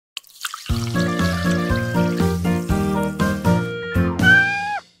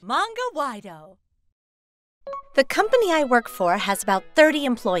Manga-Waido. The company I work for has about 30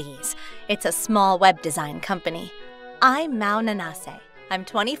 employees. It's a small web design company. I'm Mao Nanase. I'm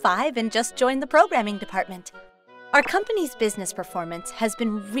 25 and just joined the programming department. Our company's business performance has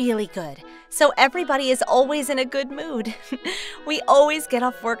been really good, so everybody is always in a good mood. We always get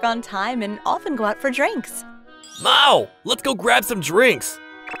off work on time and often go out for drinks. Mao, let's go grab some drinks.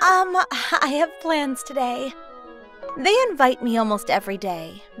 I have plans today. They invite me almost every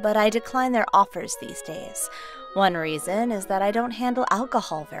day, but I decline their offers these days. One reason is that I don't handle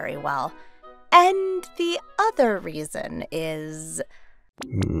alcohol very well. And the other reason is...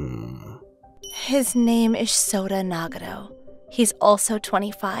 His name is Sota Nagato. He's also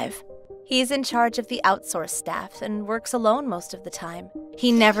 25. He's in charge of the outsourced staff and works alone most of the time.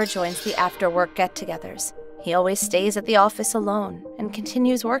 He never joins the after-work get-togethers. He always stays at the office alone and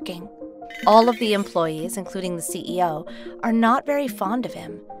continues working. All of the employees, including the CEO, are not very fond of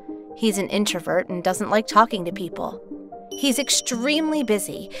him. He's an introvert and doesn't like talking to people. He's extremely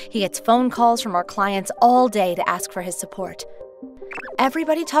busy. He gets phone calls from our clients all day to ask for his support.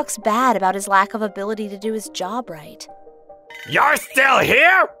 Everybody talks bad about his lack of ability to do his job right. You're still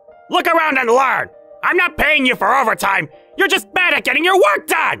here? Look around and learn. I'm not paying you for overtime. You're just bad at getting your work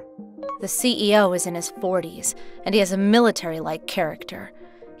done. The CEO is in his 40s, and he has a military-like character.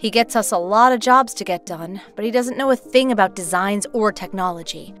 He gets us a lot of jobs to get done, but he doesn't know a thing about designs or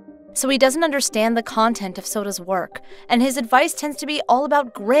technology. So he doesn't understand the content of Sota's work, and his advice tends to be all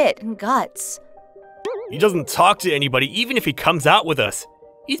about grit and guts. He doesn't talk to anybody even if he comes out with us.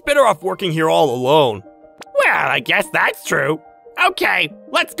 He's better off working here all alone. Well, I guess that's true. Okay,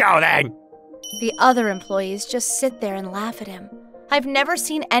 let's go then. The other employees just sit there and laugh at him. I've never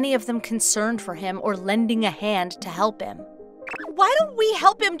seen any of them concerned for him or lending a hand to help him. Why don't we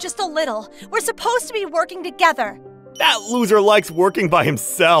help him just a little? We're supposed to be working together. That loser likes working by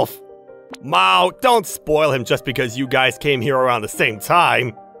himself. Mao, don't spoil him just because you guys came here around the same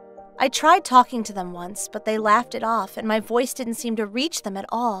time. I tried talking to them once, but they laughed it off, and my voice didn't seem to reach them at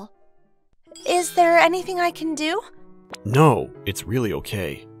all. Is there anything I can do? No, it's really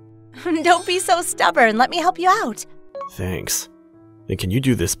okay. Don't be so stubborn. Let me help you out. Thanks. Then can you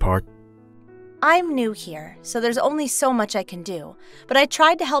do this part? I'm new here, so there's only so much I can do, but I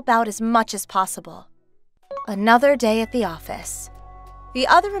tried to help out as much as possible. Another day at the office. The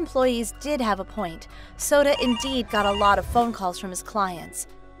other employees did have a point. Sota indeed got a lot of phone calls from his clients,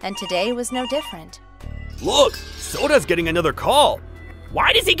 and today was no different. Look, Sota's getting another call.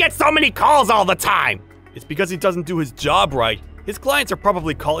 Why does he get so many calls all the time? It's because he doesn't do his job right. His clients are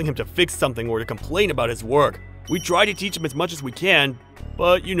probably calling him to fix something or to complain about his work. We try to teach him as much as we can,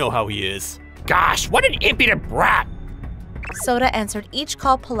 but you know how he is. Gosh, what an impudent brat! Sota answered each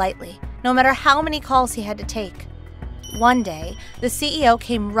call politely, no matter how many calls he had to take. One day, the CEO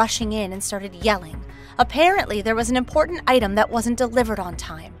came rushing in and started yelling. Apparently, there was an important item that wasn't delivered on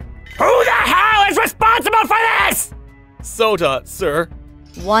time. Who the hell is responsible for this? Sota, sir.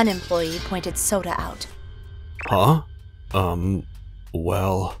 One employee pointed Sota out. Huh?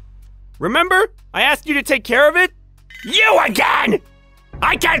 Well... Remember? I asked you to take care of it? You again!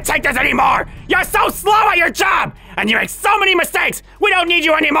 I can't take this anymore! You're so slow at your job! And you make so many mistakes! We don't need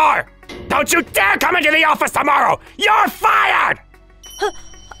you anymore! Don't you dare come into the office tomorrow! You're fired!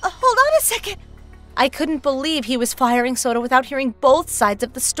 Hold on a second. I couldn't believe he was firing Sota without hearing both sides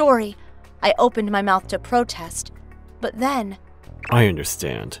of the story. I opened my mouth to protest, but then... I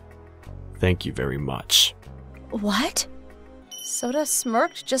understand. Thank you very much. What? Sota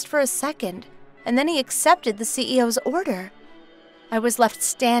smirked just for a second, and then he accepted the CEO's order. I was left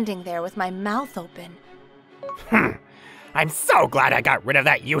standing there with my mouth open. I'm so glad I got rid of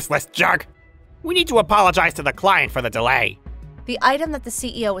that useless jerk. We need to apologize to the client for the delay. The item that the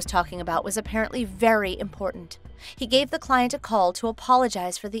CEO was talking about was apparently very important. He gave the client a call to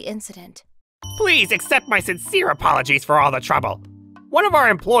apologize for the incident. Please accept my sincere apologies for all the trouble. One of our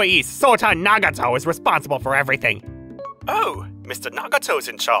employees, Sota Nagato, is responsible for everything. Oh, Mr. Nagato's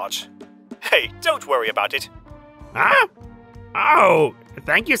in charge. Hey, don't worry about it. Huh? Oh,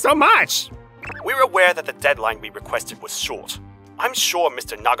 thank you so much. We're aware that the deadline we requested was short. I'm sure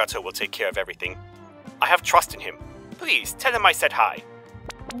Mr. Nagato will take care of everything. I have trust in him. Please, tell him I said hi.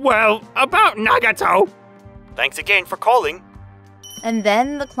 Well, about Nagato. Thanks again for calling. And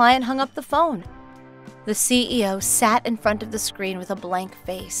then the client hung up the phone. The CEO sat in front of the screen with a blank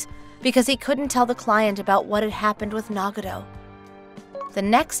face because he couldn't tell the client about what had happened with Nagato. The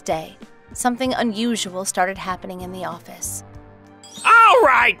next day, something unusual started happening in the office. All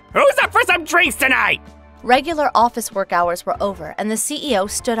right, who's up for some drinks tonight? Regular office work hours were over and the CEO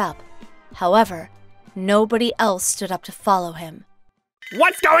stood up. However, nobody else stood up to follow him.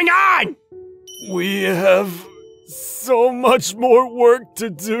 What's going on? We have so much more work to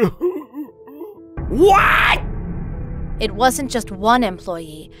do. What? It wasn't just one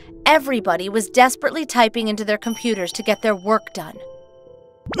employee. Everybody was desperately typing into their computers to get their work done.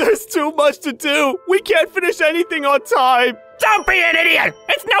 There's too much to do. We can't finish anything on time. Don't be an idiot!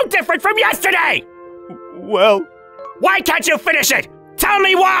 It's no different from yesterday! Well, Why can't you finish it? Tell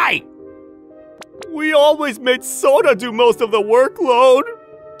me why! we always made Soda do most of the workload.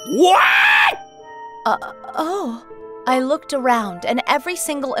 What? Oh. I looked around, and every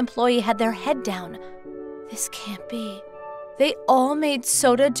single employee had their head down. This can't be. They all made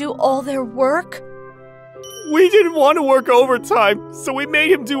Soda do all their work? We didn't want to work overtime, so we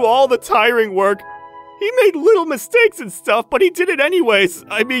made him do all the tiring work. He made little mistakes and stuff, but he did it anyways.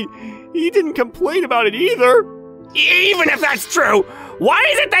 I mean, he didn't complain about it either. Even if that's true, why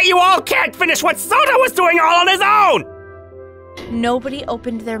is it that you all can't finish what Soda was doing all on his own? Nobody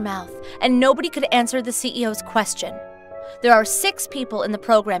opened their mouth, and nobody could answer the CEO's question. There are 6 people in the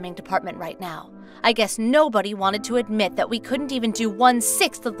programming department right now. I guess nobody wanted to admit that we couldn't even do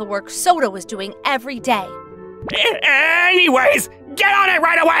 1/6 of the work Soda was doing every day. Anyways, get on it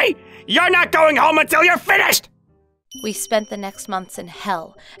right away! You're not going home until you're finished! We spent the next months in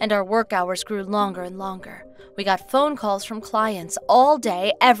hell, and our work hours grew longer and longer. We got phone calls from clients all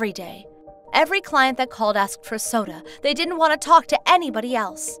day, every day. Every client that called asked for Soda. They didn't want to talk to anybody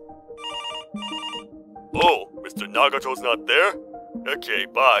else. Oh, Mr. Nagato's not there? Okay,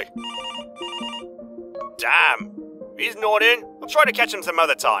 bye. Damn, he's not in. I'll try to catch him some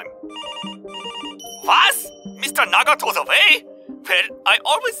other time. What? Mr. Nagato's away? Well, I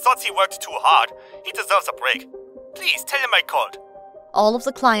always thought he worked too hard. He deserves a break. Please tell him I called. All of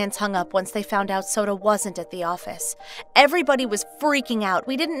the clients hung up once they found out Soda wasn't at the office. Everybody was freaking out.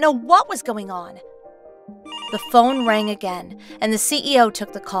 We didn't know what was going on. The phone rang again, and the CEO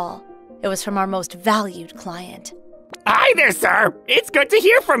took the call. It was from our most valued client. Hi there, sir. It's good to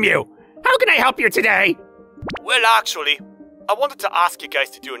hear from you. How can I help you today? Well, actually, I wanted to ask you guys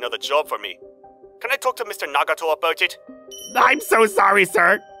to do another job for me. Can I talk to Mr. Nagato about it? I'm so sorry,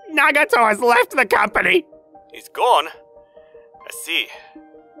 sir. Nagato has left the company. He's gone? I see.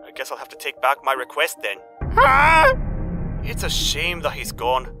 I guess I'll have to take back my request then. Huh? It's a shame that he's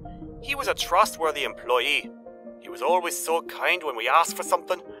gone. He was a trustworthy employee. He was always so kind when we asked for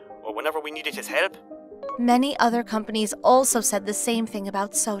something, or whenever we needed his help. Many other companies also said the same thing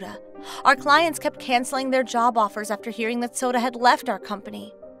about Soda. Our clients kept canceling their job offers after hearing that Soda had left our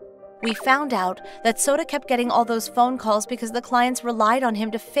company. We found out that Soda kept getting all those phone calls because the clients relied on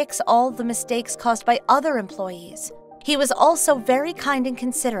him to fix all the mistakes caused by other employees. He was also very kind and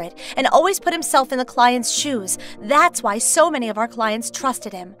considerate and always put himself in the client's shoes. That's why so many of our clients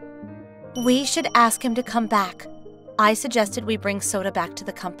trusted him. We should ask him to come back. I suggested we bring Soda back to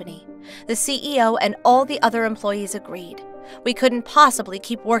the company. The CEO and all the other employees agreed. We couldn't possibly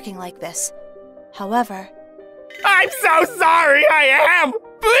keep working like this. However, I'm so sorry, I am.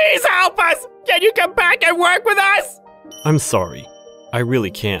 Please help us. Can you come back and work with us? I'm sorry. I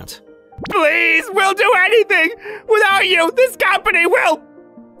really can't. Please, we'll do anything. Without you, this company will.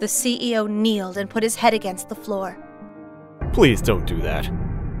 the CEO kneeled and put his head against the floor. Please don't do that.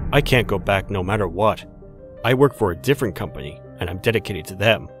 I can't go back no matter what. I work for a different company, and I'm dedicated to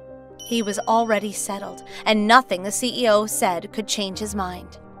them. He was already settled, and nothing the CEO said could change his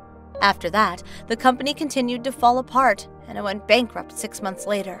mind. After that, the company continued to fall apart, and it went bankrupt 6 months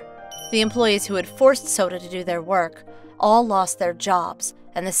later. The employees who had forced Soda to do their work all lost their jobs,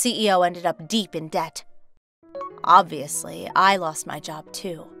 and the CEO ended up deep in debt. Obviously, I lost my job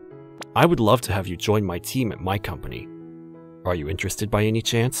too. I would love to have you join my team at my company. Are you interested by any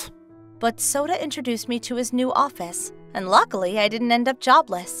chance? But Soda introduced me to his new office, and luckily I didn't end up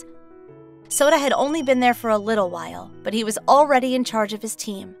jobless. Soda had only been there for a little while, but he was already in charge of his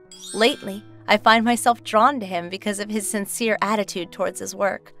team. Lately, I find myself drawn to him because of his sincere attitude towards his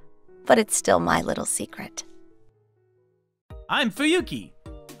work. But it's still my little secret. I'm Fuyuki.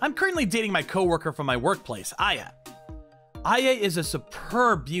 I'm currently dating my coworker from my workplace, Aya. Aya is a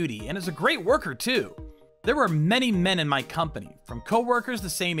superb beauty and is a great worker too. There were many men in my company, from coworkers the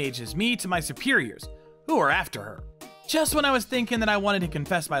same age as me to my superiors, who were after her. Just when I was thinking that I wanted to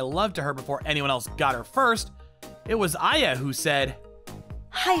confess my love to her before anyone else got her first, it was Aya who said,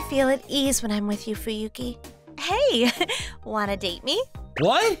 I feel at ease when I'm with you, Fuyuki. Hey, wanna date me?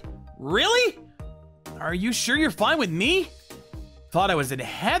 What? Really? Are you sure you're fine with me? Thought I was in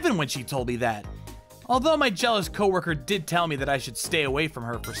heaven when she told me that. Although my jealous coworker did tell me that I should stay away from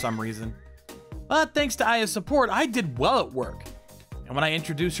her for some reason. But thanks to Aya's support, I did well at work. And when I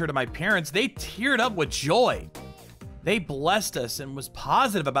introduced her to my parents, they teared up with joy. They blessed us and was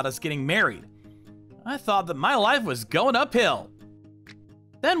positive about us getting married. I thought that my life was going uphill.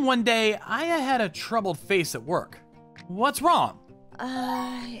 Then one day, Aya had a troubled face at work. What's wrong?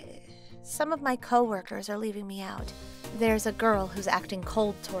 Some of my coworkers are leaving me out. There's a girl who's acting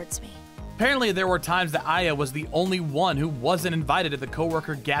cold towards me. Apparently, there were times that Aya was the only one who wasn't invited to the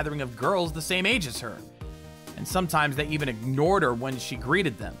coworker gathering of girls the same age as her. And sometimes they even ignored her when she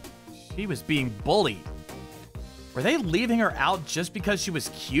greeted them. She was being bullied. Were they leaving her out just because she was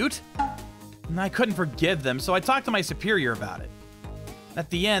cute? And I couldn't forgive them, so I talked to my superior about it. At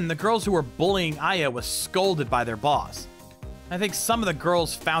the end, the girls who were bullying Aya was scolded by their boss. I think some of the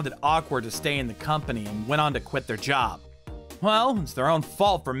girls found it awkward to stay in the company and went on to quit their job. Well, it's their own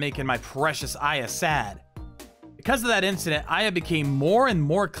fault for making my precious Aya sad. Because of that incident, Aya became more and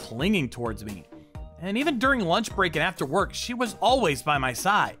more clinging towards me. And even during lunch break and after work, she was always by my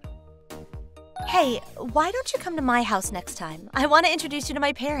side. Hey, why don't you come to my house next time? I want to introduce you to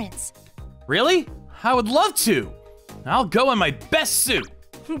my parents. Really? I would love to. I'll go in my best suit.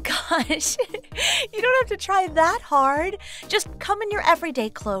 Gosh, you don't have to try that hard. Just come in your everyday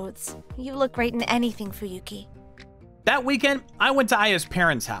clothes. You look great in anything, Fuyuki. That weekend, I went to Aya's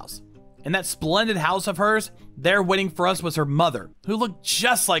parents' house. In that splendid house of hers, there waiting for us was her mother, who looked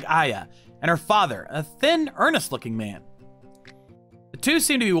just like Aya, and her father, a thin, earnest-looking man. The two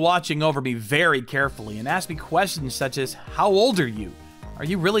seemed to be watching over me very carefully and asked me questions such as, how old are you? Are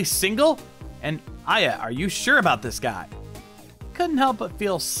you really single? And Aya, are you sure about this guy? Couldn't help but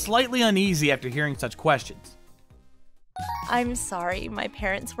feel slightly uneasy after hearing such questions. I'm sorry, my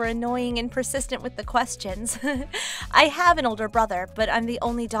parents were annoying and persistent with the questions. I have an older brother, but I'm the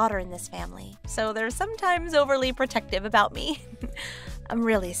only daughter in this family, so they're sometimes overly protective about me. I'm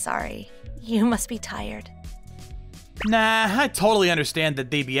really sorry. You must be tired. Nah, I totally understand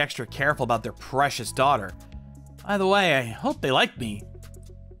that they'd be extra careful about their precious daughter. By the way, I hope they like me.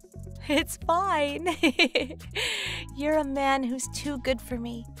 It's fine. You're a man who's too good for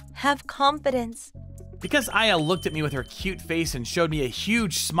me. Have confidence. Because Aya looked at me with her cute face and showed me a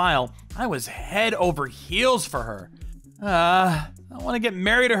huge smile, I was head over heels for her. I want to get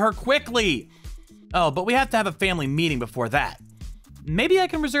married to her quickly. Oh, but we have to have a family meeting before that. Maybe I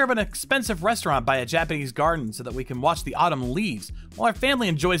can reserve an expensive restaurant by a Japanese garden so that we can watch the autumn leaves while our family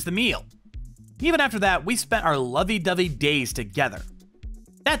enjoys the meal. Even after that, we spent our lovey-dovey days together.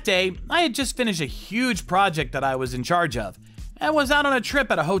 That day, I had just finished a huge project that I was in charge of, and was out on a trip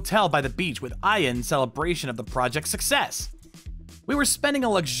at a hotel by the beach with Aya in celebration of the project's success. We were spending a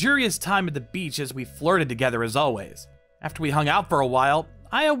luxurious time at the beach as we flirted together as always. After we hung out for a while,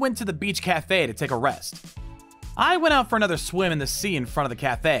 Aya went to the beach cafe to take a rest. I went out for another swim in the sea in front of the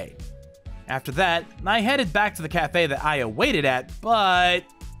cafe. After that, I headed back to the cafe that Aya waited at, but...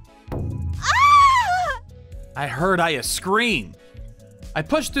 Ah! I heard Aya scream. I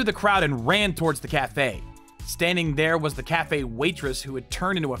pushed through the crowd and ran towards the cafe. Standing there was the cafe waitress who had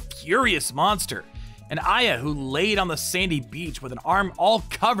turned into a furious monster, and Aya who laid on the sandy beach with an arm all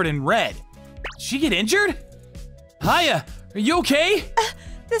covered in red. Did she get injured? Aya, are you okay?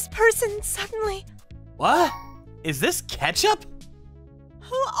 This person suddenly... What? Is this ketchup?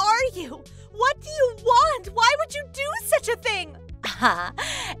 Who are you? What do you want? Why would you do such a thing?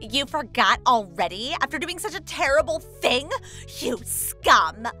 You forgot already after doing such a terrible thing? You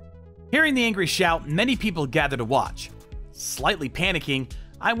scum! Hearing the angry shout, many people gathered to watch. Slightly panicking,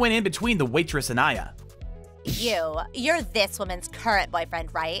 I went in between the waitress and Aya. You're this woman's current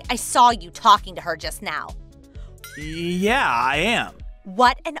boyfriend, right? I saw you talking to her just now. Yeah, I am.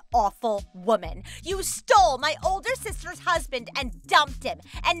 What an awful woman. You stole my older sister's husband and dumped him,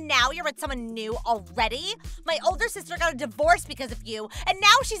 and now you're with someone new already? My older sister got a divorce because of you, and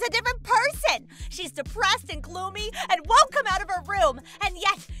now she's a different person. She's depressed and gloomy and won't come out of her room, and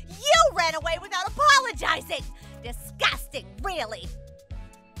yet you ran away without apologizing. Disgusting, really.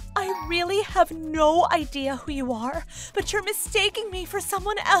 I really have no idea who you are, but you're mistaking me for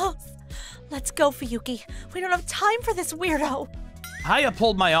someone else. Let's go, Fuyuki. We don't have time for this weirdo. Aya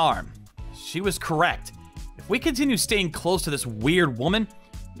pulled my arm. She was correct. If we continue staying close to this weird woman,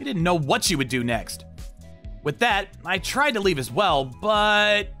 we didn't know what she would do next. With that, I tried to leave as well,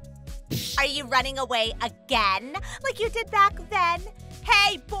 but... Are you running away again, like you did back then?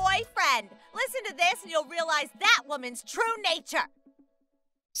 Hey, boyfriend, listen to this and you'll realize that woman's true nature.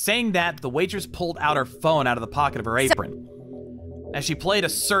 Saying that, the waitress pulled out her phone out of the pocket of her apron. As she played a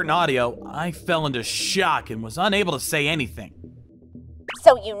certain audio, I fell into shock and was unable to say anything.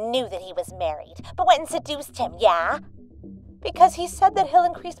 So you knew that he was married, but went and seduced him, yeah? Because he said that he'll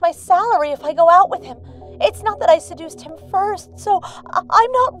increase my salary if I go out with him. It's not that I seduced him first, so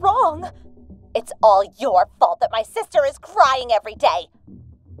I'm not wrong. It's all your fault that my sister is crying every day.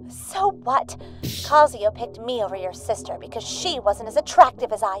 So what? Kazuyo picked me over your sister because she wasn't as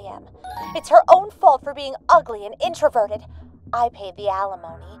attractive as I am. It's her own fault for being ugly and introverted. I paid the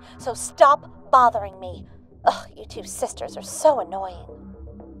alimony, so stop bothering me. Ugh, you two sisters are so annoying.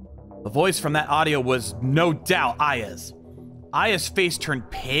 The voice from that audio was no doubt Aya's. Aya's face turned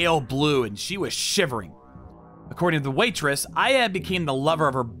pale blue and she was shivering. According to the waitress, Aya became the lover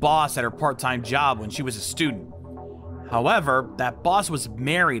of her boss at her part-time job when she was a student. However, that boss was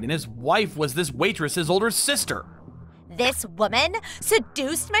married and his wife was this waitress's older sister. This woman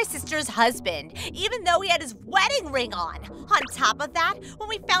seduced my sister's husband, even though he had his wedding ring on. On top of that, when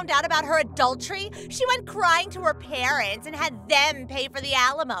we found out about her adultery, she went crying to her parents and had them pay for the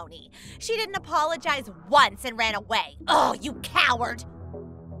alimony. She didn't apologize once and ran away. Oh, you coward!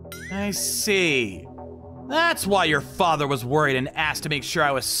 I see. That's why your father was worried and asked to make sure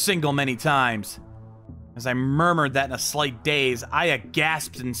I was single many times. As I murmured that in a slight daze, Aya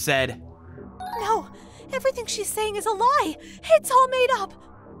gasped and said, No, everything she's saying is a lie. It's all made up.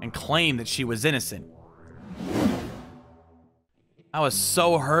 And claimed that she was innocent. I was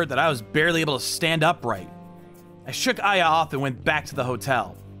so hurt that I was barely able to stand upright. I shook Aya off and went back to the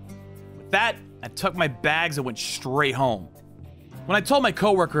hotel. With that, I took my bags and went straight home. When I told my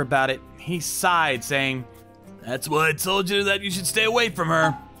coworker about it, he sighed, saying, "That's why I told you that you should stay away from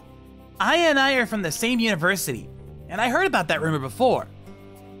her." Aya and I are from the same university, and I heard about that rumor before.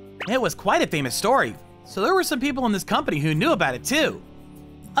 It was quite a famous story, so there were some people in this company who knew about it too.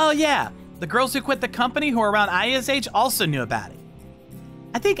 Oh yeah, the girls who quit the company who are around Aya's age also knew about it.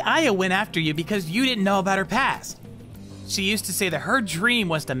 I think Aya went after you because you didn't know about her past. She used to say that her dream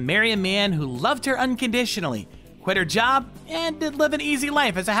was to marry a man who loved her unconditionally, quit her job, and did live an easy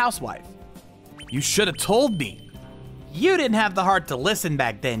life as a housewife. You should have told me. You didn't have the heart to listen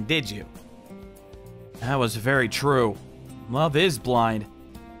back then, did you? That was very true. Love is blind.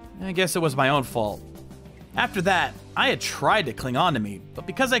 I guess it was my own fault. After that, I had tried to cling on to me, but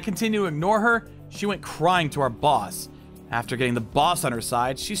because I continued to ignore her, she went crying to our boss. After getting the boss on her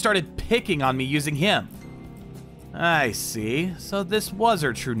side, she started picking on me using him. I see, so this was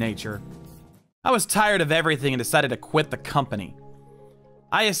her true nature. I was tired of everything and decided to quit the company.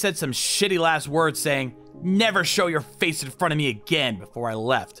 Aya said some shitty last words saying, "Never show your face in front of me again," before I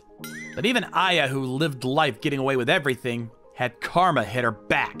left. But even Aya, who lived life getting away with everything, had karma hit her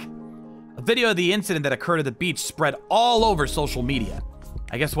back. A video of the incident that occurred at the beach spread all over social media.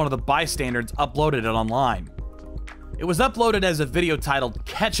 I guess one of the bystanders uploaded it online. It was uploaded as a video titled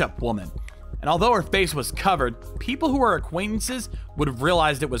 "Ketchup Woman," and although her face was covered, people who were acquaintances would have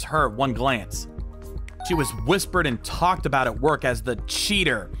realized it was her at one glance. She was whispered and talked about at work as the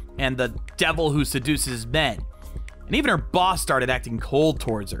cheater and the devil who seduces men. And even her boss started acting cold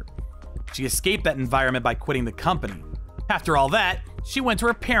towards her. She escaped that environment by quitting the company. After all that, she went to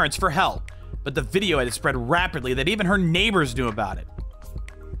her parents for help, but the video had spread rapidly that even her neighbors knew about it.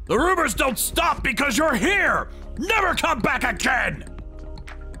 The rumors don't stop because you're here! Never come back again!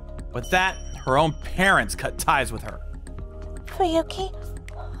 With that, her own parents cut ties with her. Fuyuki,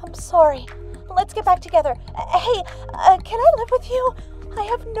 I'm sorry. Let's get back together. Hey, can I live with you? I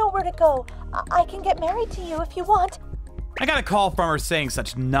have nowhere to go. I can get married to you if you want. I got a call from her saying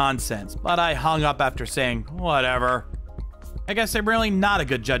such nonsense, but I hung up after saying, whatever. I guess I'm really not a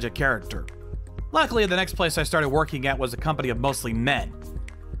good judge of character. Luckily, the next place I started working at was a company of mostly men.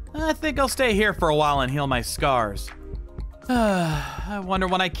 I think I'll stay here for a while and heal my scars. I wonder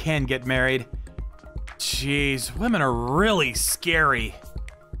when I can get married. Jeez, women are really scary.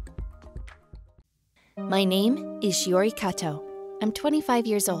 My name is Shiori Kato. I'm 25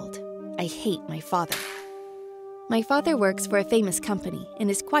 years old. I hate my father. My father works for a famous company and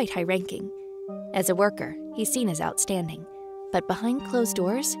is quite high-ranking. As a worker, he's seen as outstanding. But behind closed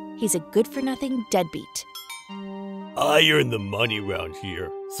doors, he's a good-for-nothing deadbeat. I earn the money around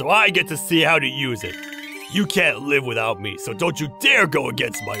here, so I get to see how to use it. You can't live without me, so don't you dare go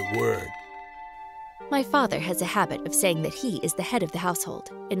against my word. My father has a habit of saying that he is the head of the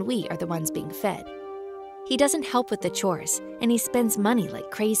household, and we are the ones being fed. He doesn't help with the chores, and he spends money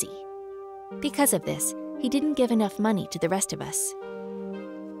like crazy. Because of this, he didn't give enough money to the rest of us.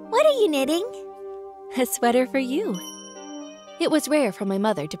 What are you knitting? A sweater for you. It was rare for my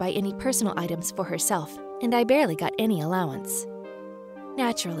mother to buy any personal items for herself, and I barely got any allowance.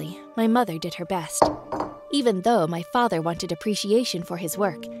 Naturally, my mother did her best. Even though my father wanted appreciation for his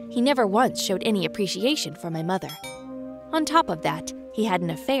work, he never once showed any appreciation for my mother. On top of that, he had an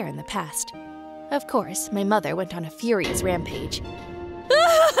affair in the past. Of course, my mother went on a furious rampage.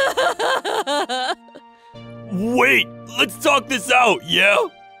 Wait, let's talk this out, yeah?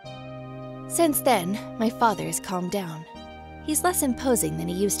 Since then, my father has calmed down. He's less imposing than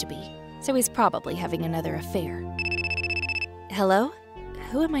he used to be, so he's probably having another affair. Hello?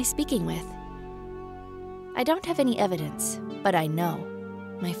 Who am I speaking with? I don't have any evidence, but I know.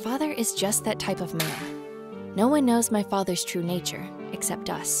 My father is just that type of man. No one knows my father's true nature, except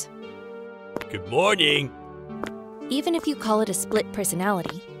us. Good morning. Even if you call it a split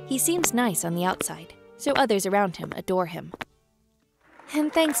personality, he seems nice on the outside, so others around him adore him.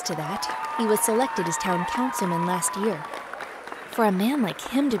 And thanks to that, he was selected as town councilman last year. For a man like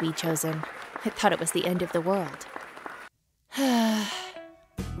him to be chosen, I thought it was the end of the world.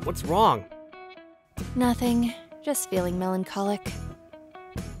 What's wrong? Nothing, just feeling melancholic.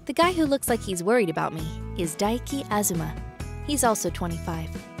 The guy who looks like he's worried about me is Daiki Azuma. He's also 25.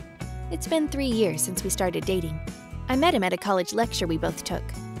 It's been 3 years since we started dating. I met him at a college lecture we both took.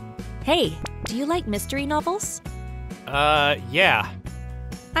 Hey, do you like mystery novels? Yeah.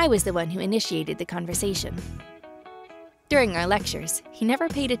 I was the one who initiated the conversation. During our lectures, he never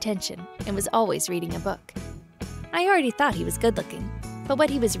paid attention and was always reading a book. I already thought he was good-looking, but what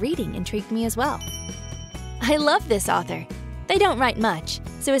he was reading intrigued me as well. I love this author. They don't write much,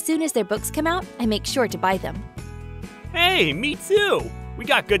 so as soon as their books come out, I make sure to buy them. Hey, me too. We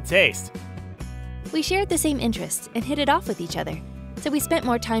got good taste. We shared the same interests and hit it off with each other, so we spent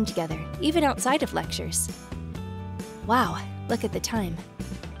more time together, even outside of lectures. Wow, look at the time.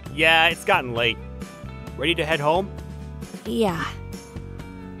 Yeah, it's gotten late. Ready to head home? Yeah.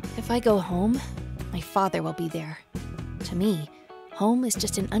 If I go home, my father will be there. To me, home is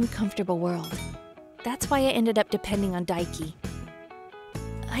just an uncomfortable world. That's why I ended up depending on Daiki.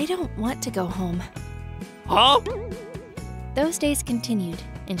 I don't want to go home. Huh? Those days continued,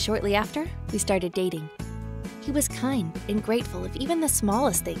 and shortly after, we started dating. He was kind and grateful of even the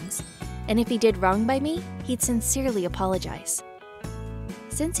smallest things, and if he did wrong by me, he'd sincerely apologize.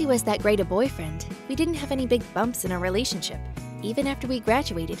 Since he was that great a boyfriend, we didn't have any big bumps in our relationship, even after we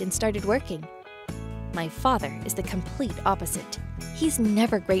graduated and started working. My father is the complete opposite. He's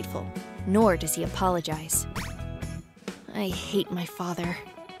never grateful, nor does he apologize. I hate my father.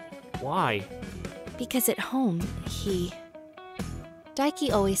 Why? Because at home,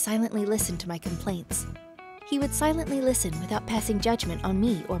 Daiki always silently listened to my complaints. He would silently listen without passing judgment on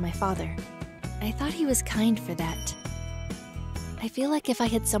me or my father. I thought he was kind for that. I feel like if I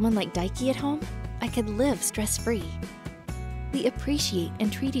had someone like Daiki at home, I could live stress-free. We appreciate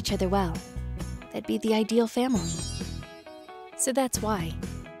and treat each other well. That'd be the ideal family. So that's why.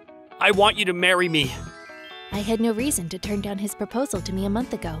 I want you to marry me. I had no reason to turn down his proposal to me a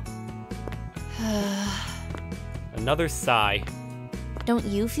month ago. Another sigh. Don't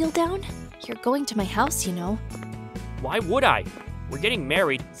you feel down? You're going to my house, you know. Why would I? We're getting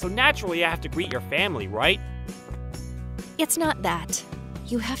married, so naturally I have to greet your family, right? It's not that.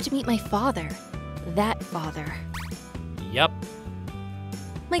 You have to meet my father. That father. Yep.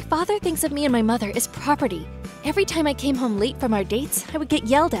 My father thinks of me and my mother as property. Every time I came home late from our dates, I would get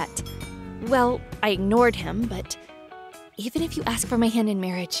yelled at. Well, I ignored him, but even if you ask for my hand in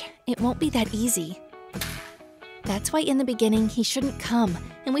marriage, it won't be that easy. That's why in the beginning he shouldn't come,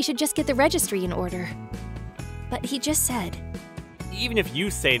 and we should just get the registry in order. But he just said, Even if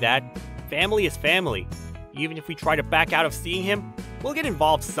you say that, family is family. Even if we try to back out of seeing him, we'll get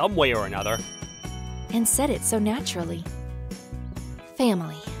involved some way or another. And said it so naturally.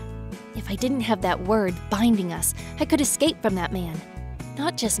 Family. If I didn't have that word binding us, I could escape from that man.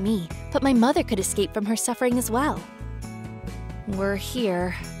 Not just me, but my mother could escape from her suffering as well. We're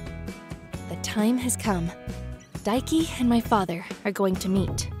here. The time has come. Daiki and my father are going to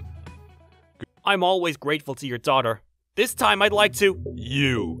meet. I'm always grateful to your daughter. This time I'd like to...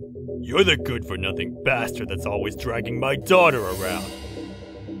 You're the good-for-nothing bastard that's always dragging my daughter around.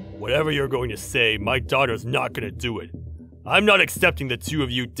 Whatever you're going to say, my daughter's not gonna do it. I'm not accepting the two of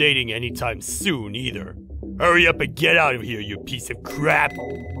you dating anytime soon, either. Hurry up and get out of here, you piece of crap!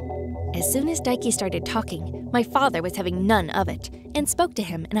 As soon as Daiki started talking, my father was having none of it, and spoke to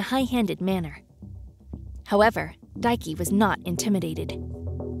him in a high-handed manner. However, Daiki was not intimidated.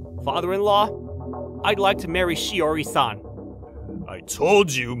 Father-in-law, I'd like to marry Shiori-san. I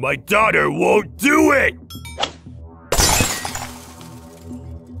told you my daughter won't do it!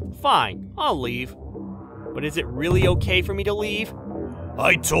 Fine, I'll leave. But is it really okay for me to leave?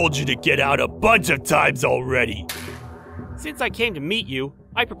 I told you to get out a bunch of times already. Since I came to meet you,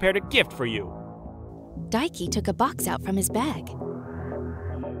 I prepared a gift for you. Daiki took a box out from his bag.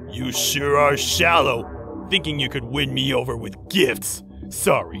 You sure are shallow, thinking you could win me over with gifts.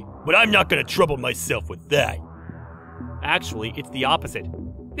 Sorry, but I'm not gonna trouble myself with that. Actually, it's the opposite.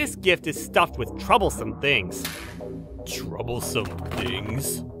 This gift is stuffed with troublesome things. Troublesome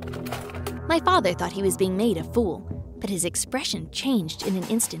things? My father thought he was being made a fool, but his expression changed in an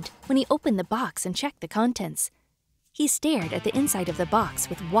instant when he opened the box and checked the contents. He stared at the inside of the box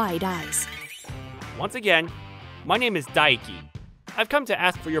with wide eyes. Once again, my name is Daiki. I've come to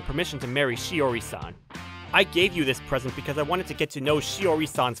ask for your permission to marry Shiori-san. I gave you this present because I wanted to get to know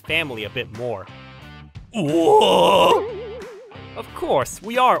Shiori-san's family a bit more. Whoa! Of course,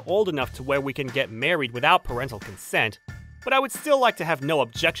 we are old enough to where we can get married without parental consent, but I would still like to have no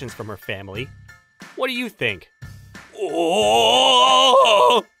objections from her family. What do you think?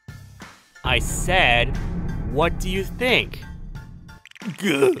 Whoa! I said, what do you think?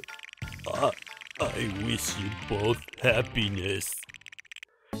 I wish you both happiness.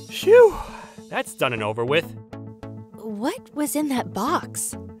 Phew, that's done and over with. What was in that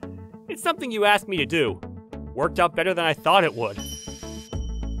box? It's something you asked me to do. Worked out better than I thought it would.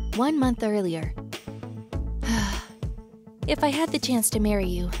 1 month earlier. If I had the chance to marry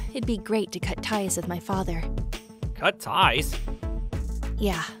you, it'd be great to cut ties with my father. Cut ties?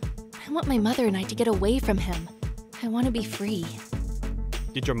 Yeah, I want my mother and I to get away from him. I want to be free.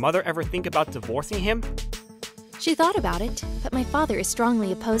 Did your mother ever think about divorcing him? She thought about it, but my father is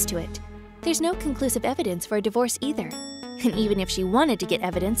strongly opposed to it. There's no conclusive evidence for a divorce either. And even if she wanted to get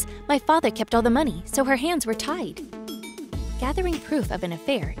evidence, my father kept all the money, so her hands were tied. Gathering proof of an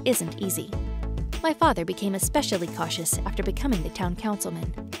affair isn't easy. My father became especially cautious after becoming the town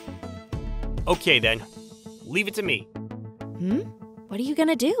councilman. Okay then, leave it to me. What are you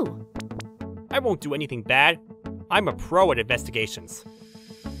gonna do? I won't do anything bad. I'm a pro at investigations.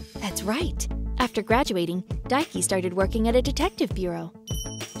 That's right. After graduating, Daiki started working at a detective bureau.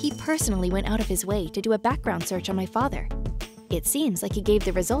 He personally went out of his way to do a background search on my father. It seems like he gave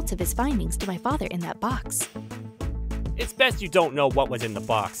the results of his findings to my father in that box. It's best you don't know what was in the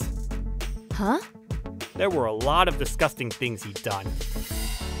box. Huh? There were a lot of disgusting things he'd done.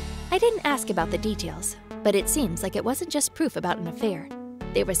 I didn't ask about the details, but it seems like it wasn't just proof about an affair.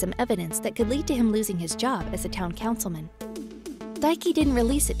 There was some evidence that could lead to him losing his job as a town councilman. Daiki didn't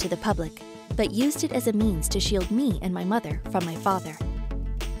release it to the public, but used it as a means to shield me and my mother from my father.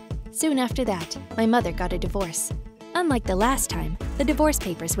 Soon after that, my mother got a divorce. Unlike the last time, the divorce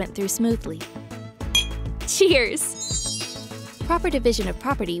papers went through smoothly. Cheers! Proper division of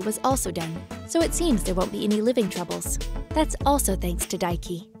property was also done, so it seems there won't be any living troubles. That's also thanks to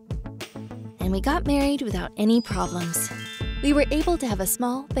Daiki. And we got married without any problems. We were able to have a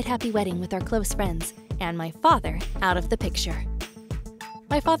small but happy wedding with our close friends, and my father out of the picture.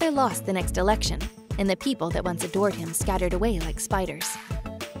 My father lost the next election, and the people that once adored him scattered away like spiders.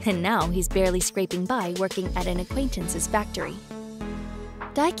 And now he's barely scraping by working at an acquaintance's factory.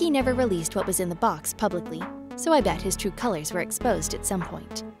 Daiki never released what was in the box publicly, so I bet his true colors were exposed at some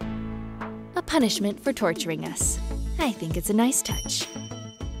point. A punishment for torturing us. I think it's a nice touch.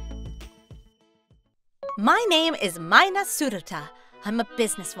 My name is Maina Suruta. I'm a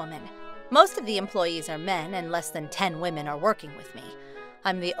businesswoman. Most of the employees are men, and less than 10 women are working with me.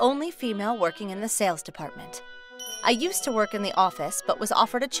 I'm the only female working in the sales department. I used to work in the office, but was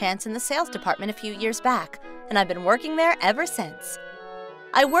offered a chance in the sales department a few years back, and I've been working there ever since.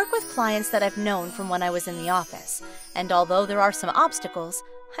 I work with clients that I've known from when I was in the office, and although there are some obstacles,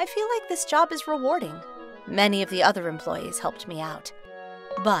 I feel like this job is rewarding. Many of the other employees helped me out.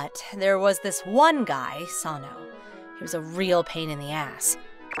 But there was this one guy, Sano. He was a real pain in the ass.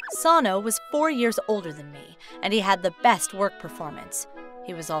 Sano was 4 years older than me, and he had the best work performance.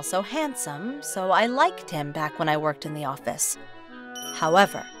 He was also handsome, so I liked him back when I worked in the office.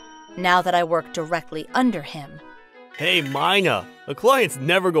 However, now that I work directly under him... Hey, Mina, a client's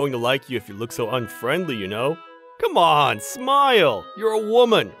never going to like you if you look so unfriendly, you know? Come on, smile! You're a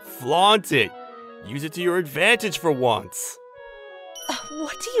woman. Flaunt it. Use it to your advantage for once.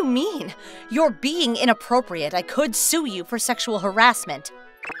 What do you mean? You're being inappropriate. I could sue you for sexual harassment.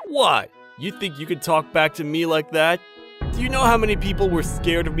 What? You think you could talk back to me like that? Do you know how many people were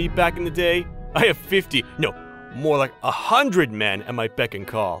scared of me back in the day? I have 50, no, more like 100 men at my beck and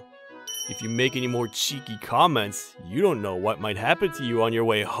call. If you make any more cheeky comments, you don't know what might happen to you on your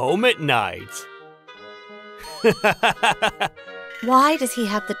way home at night. Why does he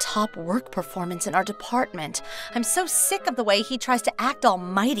have the top work performance in our department? I'm so sick of the way he tries to act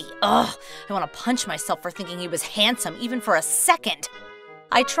almighty. Ugh, I want to punch myself for thinking he was handsome, even for a second.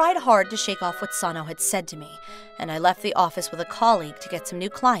 I tried hard to shake off what Sano had said to me, and I left the office with a colleague to get some new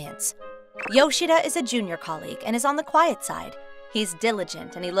clients. Yoshida is a junior colleague and is on the quiet side. He's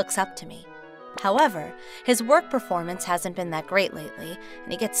diligent and he looks up to me. However, his work performance hasn't been that great lately,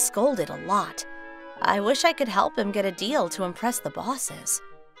 and he gets scolded a lot. I wish I could help him get a deal to impress the bosses.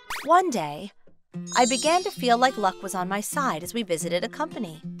 One day, I began to feel like luck was on my side as we visited a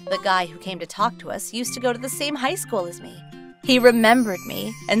company. The guy who came to talk to us used to go to the same high school as me. He remembered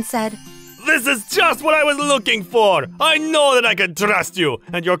me and said, This is just what I was looking for! I know that I can trust you,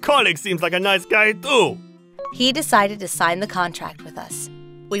 and your colleague seems like a nice guy too! He decided to sign the contract with us.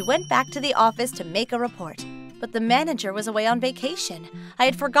 We went back to the office to make a report, but the manager was away on vacation. I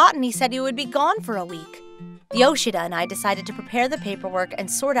had forgotten he said he would be gone for a week. Yoshida and I decided to prepare the paperwork and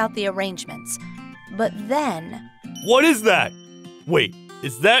sort out the arrangements. But then... What is that? Wait,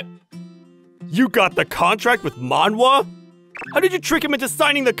 is that... You got the contract with Manwa? How did you trick him into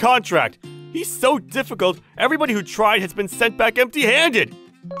signing the contract? He's so difficult, everybody who tried has been sent back empty-handed!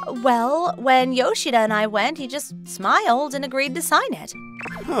 Well, when Yoshida and I went, he just smiled and agreed to sign it.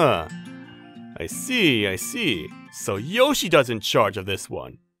 Huh. I see. So Yoshida's in charge of this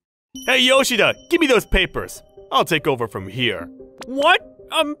one. Hey Yoshida, give me those papers. I'll take over from here. What?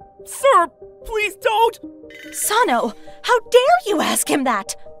 Sir, please don't! Sano, how dare you ask him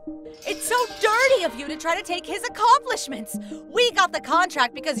that? It's so dirty of you to try to take his accomplishments. We got the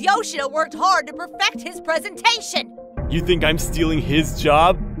contract because Yoshida worked hard to perfect his presentation. You think I'm stealing his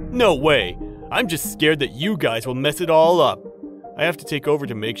job? No way. I'm just scared that you guys will mess it all up. I have to take over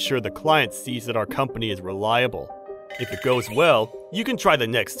to make sure the client sees that our company is reliable. If it goes well, you can try the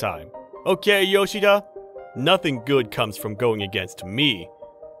next time. Okay, Yoshida? Nothing good comes from going against me.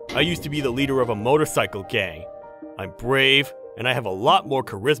 I used to be the leader of a motorcycle gang. I'm brave, and I have a lot more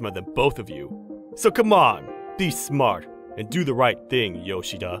charisma than both of you. So come on, be smart, and do the right thing,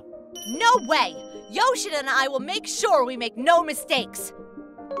 Yoshida. No way! Yoshida and I will make sure we make no mistakes.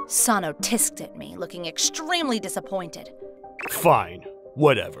 Sano tisked at me, looking extremely disappointed. Fine,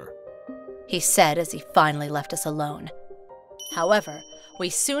 whatever, he said as he finally left us alone. However, we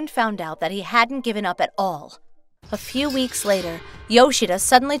soon found out that he hadn't given up at all. A few weeks later, Yoshida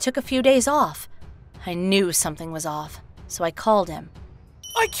suddenly took a few days off. I knew something was off, so I called him.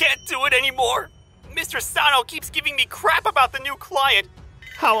 I can't do it anymore. Mr. Sano keeps giving me crap about the new client.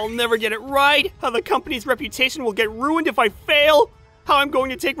 How I'll never get it right, how the company's reputation will get ruined if I fail, how I'm going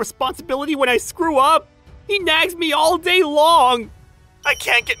to take responsibility when I screw up. He nags me all day long. I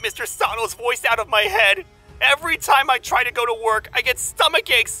can't get Mr. Sano's voice out of my head. Every time I try to go to work, I get stomach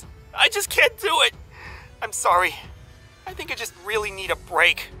aches. I just can't do it. I'm sorry. I think I just really need a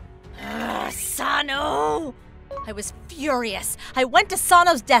break. Sano! I was furious. I went to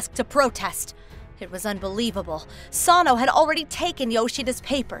Sano's desk to protest. It was unbelievable. Sano had already taken Yoshida's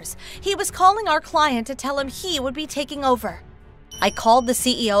papers. He was calling our client to tell him he would be taking over. I called the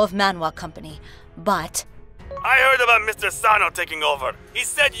CEO of Manwa Company, but... I heard about Mr. Sano taking over. He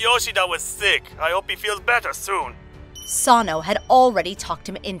said Yoshida was sick. I hope he feels better soon. Sano had already talked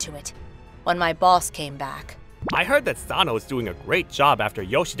him into it. When my boss came back... I heard that Sano is doing a great job after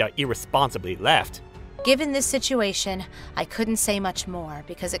Yoshida irresponsibly left. Given this situation, I couldn't say much more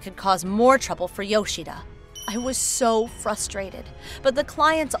because it could cause more trouble for Yoshida. I was so frustrated, but the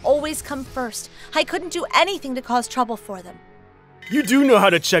clients always come first. I couldn't do anything to cause trouble for them. You do know how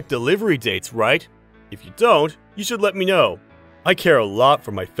to check delivery dates, right? If you don't, you should let me know. I care a lot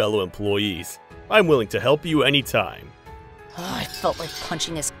for my fellow employees. I'm willing to help you anytime. I felt like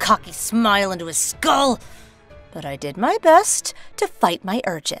punching his cocky smile into his skull, but I did my best to fight my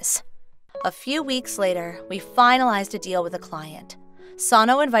urges. A few weeks later, we finalized a deal with a client.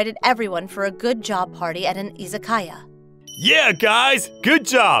 Sano invited everyone for a good job party at an izakaya. Yeah, guys! Good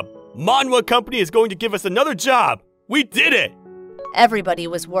job! Manwa Company is going to give us another job! We did it! Everybody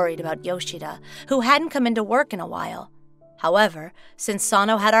was worried about Yoshida, who hadn't come into work in a while. However, since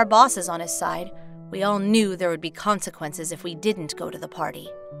Sano had our bosses on his side, we all knew there would be consequences if we didn't go to the party.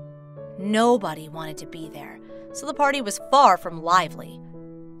 Nobody wanted to be there, so the party was far from lively.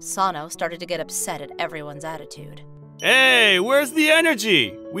 Sano started to get upset at everyone's attitude. Hey, where's the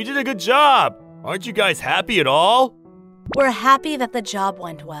energy? We did a good job. Aren't you guys happy at all? We're happy that the job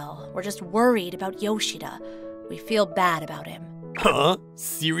went well. We're just worried about Yoshida. We feel bad about him. Huh?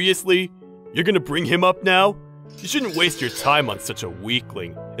 Seriously? You're gonna bring him up now? You shouldn't waste your time on such a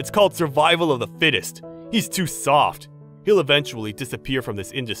weakling. It's called survival of the fittest. He's too soft. He'll eventually disappear from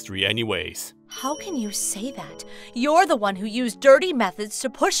this industry anyways. How can you say that? You're the one who used dirty methods to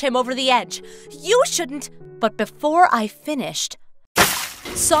push him over the edge. You shouldn't. But before I finished,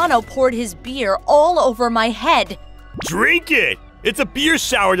 Sano poured his beer all over my head. Drink it! It's a beer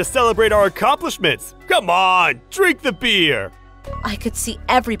shower to celebrate our accomplishments. Come on, drink the beer. I could see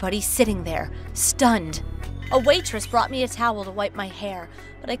everybody sitting there, stunned. A waitress brought me a towel to wipe my hair,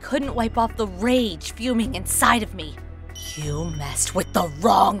 but I couldn't wipe off the rage fuming inside of me. You messed with the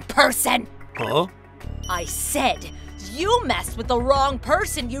wrong person! Huh? I said, You messed with the wrong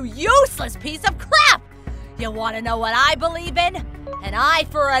person, you useless piece of crap! You want to know what I believe in? An eye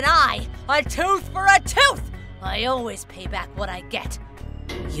for an eye, a tooth for a tooth! I always pay back what I get.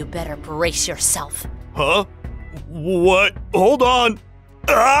 You better brace yourself. Huh? What? Hold on.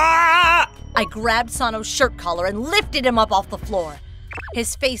 Ah! I grabbed Sano's shirt collar and lifted him up off the floor.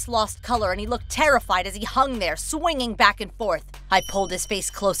 His face lost color and he looked terrified as he hung there, swinging back and forth. I pulled his face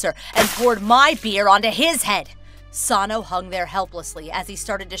closer and poured my beer onto his head. Sano hung there helplessly as he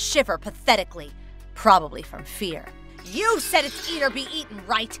started to shiver pathetically, probably from fear. You said it's eat or be eaten,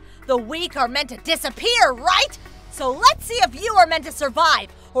 right? The weak are meant to disappear, right? So let's see if you are meant to survive,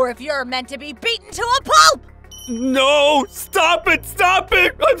 or if you're meant to be beaten to a pulp! No! Stop it! Stop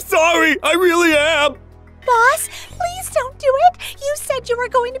it! I'm sorry! I really am! Boss, please don't do it! You said you were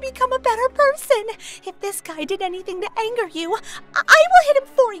going to become a better person. If this guy did anything to anger you, I will hit him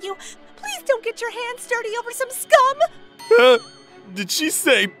for you. Please don't get your hands dirty over some scum! Did she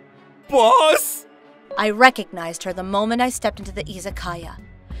say boss? I recognized her the moment I stepped into the izakaya.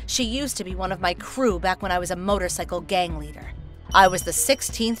 She used to be one of my crew back when I was a motorcycle gang leader. I was the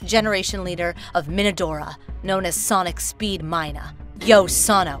 16th generation leader of Minadora, known as Sonic Speed Mina. Yo,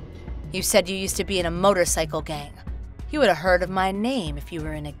 Sano, you said you used to be in a motorcycle gang. You would have heard of my name if you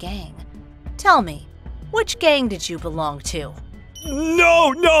were in a gang. Tell me, which gang did you belong to?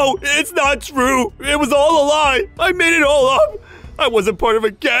 No, it's not true. It was all a lie. I made it all up. I wasn't part of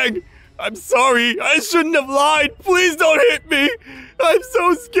a gang. I'm sorry. I shouldn't have lied. Please don't hit me. I'm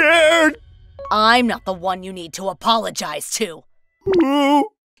so scared. I'm not the one you need to apologize to. Who?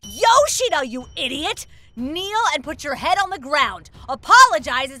 Yoshida, you idiot! Kneel and put your head on the ground.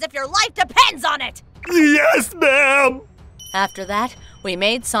 Apologize as if your life depends on it! Yes, ma'am! After that, we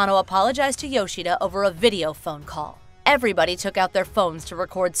made Sano apologize to Yoshida over a video phone call. Everybody took out their phones to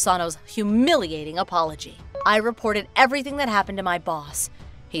record Sano's humiliating apology. I reported everything that happened to my boss.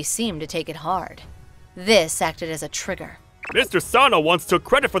 He seemed to take it hard. This acted as a trigger. Mr. Sano once took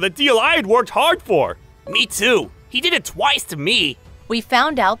credit for the deal I had worked hard for. Me too. He did it twice to me. We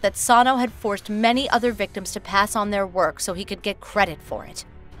found out that Sano had forced many other victims to pass on their work so he could get credit for it.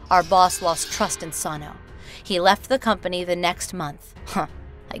 Our boss lost trust in Sano. He left the company the next month.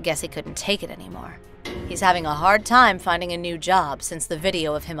 I guess he couldn't take it anymore. He's having a hard time finding a new job since the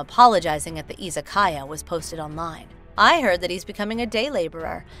video of him apologizing at the izakaya was posted online. I heard that he's becoming a day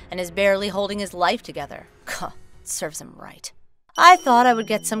laborer and is barely holding his life together. It serves him right. I thought I would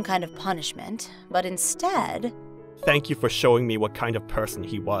get some kind of punishment, but instead... Thank you for showing me what kind of person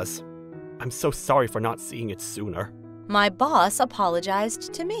he was. I'm so sorry for not seeing it sooner. My boss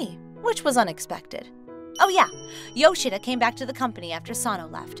apologized to me, which was unexpected. Oh yeah, Yoshida came back to the company after Sano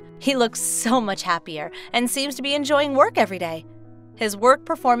left. He looks so much happier and seems to be enjoying work every day. His work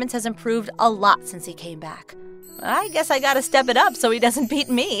performance has improved a lot since he came back. I guess I gotta step it up so he doesn't beat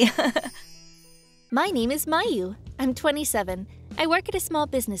me. My name is Mayu. I'm 27. I work at a small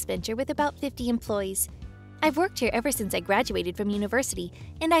business venture with about 50 employees. I've worked here ever since I graduated from university,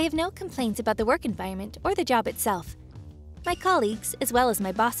 and I have no complaints about the work environment or the job itself. My colleagues, as well as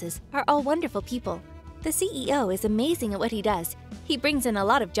my bosses, are all wonderful people. The CEO is amazing at what he does. He brings in a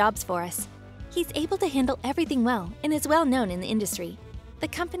lot of jobs for us. He's able to handle everything well and is well known in the industry. The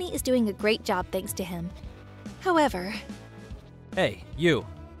company is doing a great job thanks to him. However... Hey, you.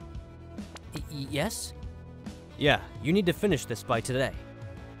 Yes? Yeah, you need to finish this by today.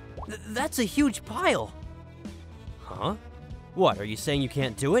 That's a huge pile! Huh? What, are you saying you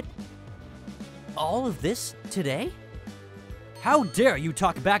can't do it? All of this today? How dare you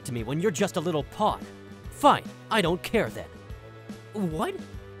talk back to me when you're just a little pawn? Fine, I don't care then. What?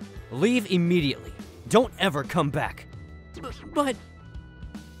 Leave immediately. Don't ever come back. But...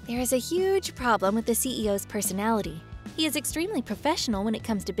 There is a huge problem with the CEO's personality. He is extremely professional when it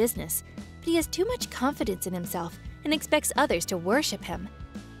comes to business, but he has too much confidence in himself and expects others to worship him.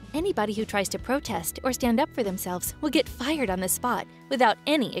 Anybody who tries to protest or stand up for themselves will get fired on the spot without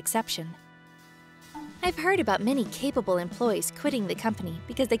any exception. I've heard about many capable employees quitting the company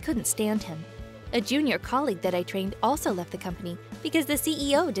because they couldn't stand him. A junior colleague that I trained also left the company because the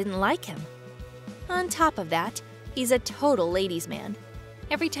CEO didn't like him. On top of that, he's a total ladies' man.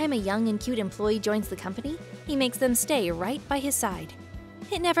 Every time a young and cute employee joins the company, he makes them stay right by his side.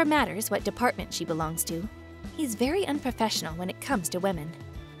 It never matters what department she belongs to. He's very unprofessional when it comes to women.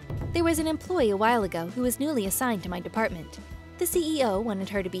 There was an employee a while ago who was newly assigned to my department. The CEO wanted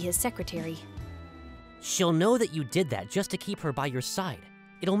her to be his secretary. She'll know that you did that just to keep her by your side.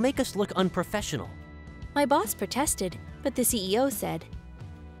 It'll make us look unprofessional. My boss protested, but the CEO said,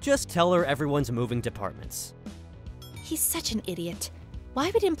 Just tell her everyone's moving departments. "He's such an idiot. Why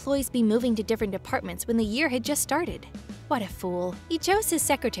would employees be moving to different departments when the year had just started? What a fool. He chose his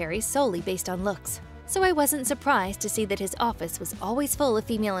secretary solely based on looks. So I wasn't surprised to see that his office was always full of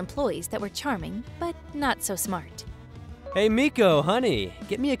female employees that were charming, but not so smart. Hey Miko, honey,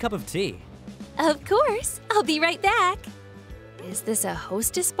 get me a cup of tea. Of course, I'll be right back. Is this a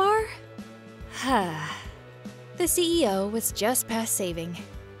hostess bar? The CEO was just past saving.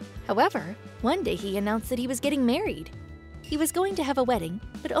 However, one day he announced that he was getting married. He was going to have a wedding,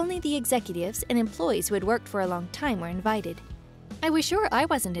 but only the executives and employees who had worked for a long time were invited. I was sure I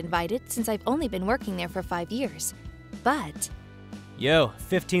wasn't invited since I've only been working there for 5 years. But... Yo,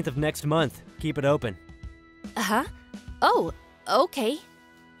 15th of next month. Keep it open. Uh-huh. Oh, okay.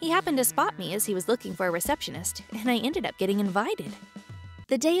 He happened to spot me as he was looking for a receptionist, and I ended up getting invited.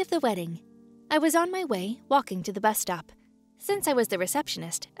 The day of the wedding, I was on my way, walking to the bus stop. Since I was the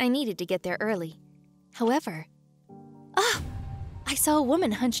receptionist, I needed to get there early. However... I saw a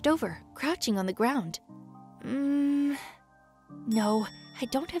woman hunched over, crouching on the ground. No, I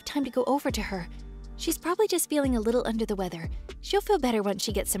don't have time to go over to her. She's probably just feeling a little under the weather. She'll feel better once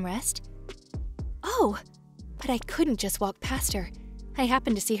she gets some rest. Oh, but I couldn't just walk past her. I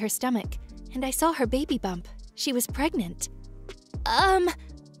happened to see her stomach, and I saw her baby bump. She was pregnant.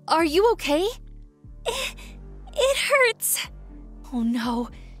 Are you okay? It hurts. Oh no,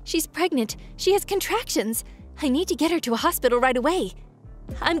 she's pregnant. She has contractions. I need to get her to a hospital right away.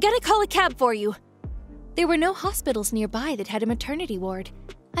 I'm gonna call a cab for you. There were no hospitals nearby that had a maternity ward.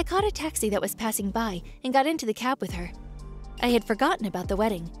 I caught a taxi that was passing by and got into the cab with her. I had forgotten about the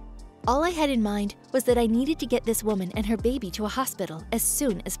wedding. All I had in mind was that I needed to get this woman and her baby to a hospital as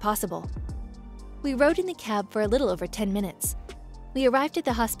soon as possible. We rode in the cab for a little over 10 minutes. We arrived at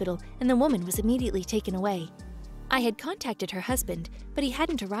the hospital and the woman was immediately taken away. I had contacted her husband, but he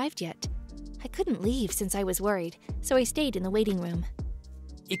hadn't arrived yet. I couldn't leave since I was worried, so I stayed in the waiting room.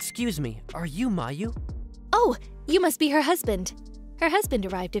 Excuse me, are you Mayu? Oh, you must be her husband. Her husband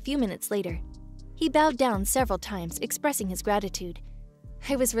arrived a few minutes later. He bowed down several times, expressing his gratitude.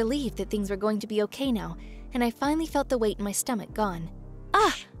 I was relieved that things were going to be okay now, and I finally felt the weight in my stomach gone.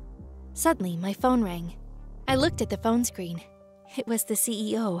 Suddenly, my phone rang. I looked at the phone screen. It was the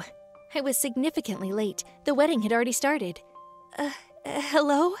CEO. I was significantly late. The wedding had already started.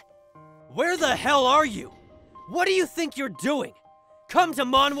 Hello? Where the hell are you? What do you think you're doing? Come to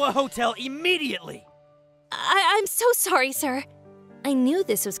Manwa Hotel immediately! I'm so sorry, sir. I knew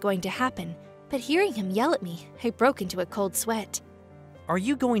this was going to happen, but hearing him yell at me, I broke into a cold sweat. Are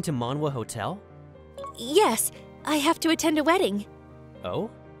you going to Manwa Hotel? Yes, I have to attend a wedding. Oh?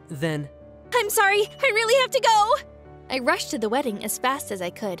 Then... I'm sorry, I really have to go! I rushed to the wedding as fast as I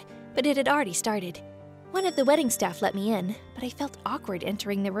could, but it had already started. One of the wedding staff let me in, but I felt awkward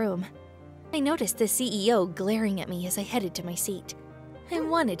entering the room. I noticed the CEO glaring at me as I headed to my seat. I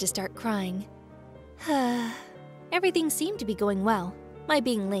wanted to start crying. Everything seemed to be going well. My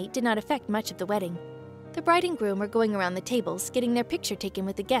being late did not affect much of the wedding. The bride and groom were going around the tables, getting their picture taken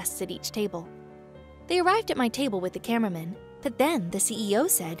with the guests at each table. They arrived at my table with the cameraman, but then the CEO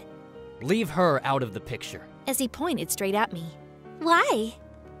said, "Leave her out of the picture," as he pointed straight at me. Why?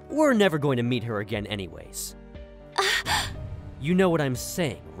 We're never going to meet her again anyways. You know what I'm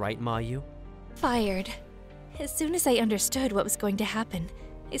saying, right, Mayu? Fired. As soon as I understood what was going to happen,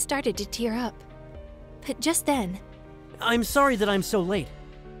 I started to tear up. But just then... I'm sorry that I'm so late.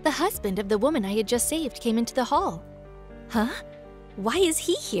 The husband of the woman I had just saved came into the hall. Huh? Why is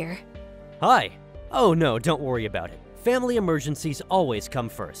he here? Hi. Oh no, don't worry about it. Family emergencies always come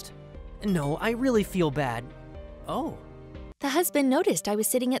first. No, I really feel bad. Oh. The husband noticed I was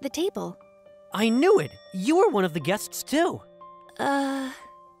sitting at the table. I knew it! You were one of the guests too!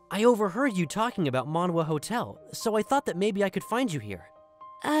 I overheard you talking about Manwa Hotel, so I thought that maybe I could find you here.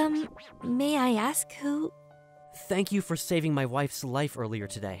 May I ask who? Thank you for saving my wife's life earlier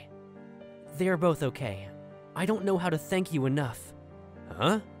today. They are both okay. I don't know how to thank you enough.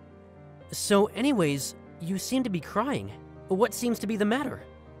 Huh? So anyways, you seem to be crying. What seems to be the matter?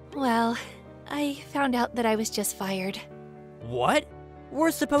 Well, I found out that I was just fired. What?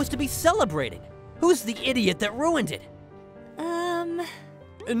 We're supposed to be celebrating. Who's the idiot that ruined it?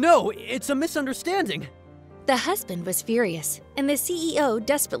 No, it's a misunderstanding. The husband was furious, and the CEO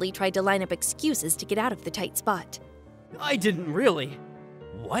desperately tried to line up excuses to get out of the tight spot. I didn't really.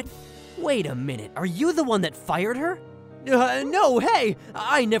 What? Wait a minute, are you the one that fired her? No, hey!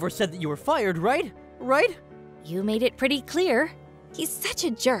 I never said that you were fired, right? Right? You made it pretty clear. He's such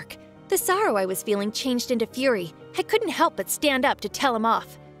a jerk. The sorrow I was feeling changed into fury. I couldn't help but stand up to tell him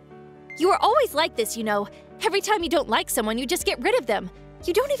off. You are always like this, you know. Every time you don't like someone, you just get rid of them.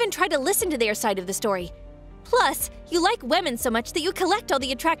 You don't even try to listen to their side of the story. Plus, you like women so much that you collect all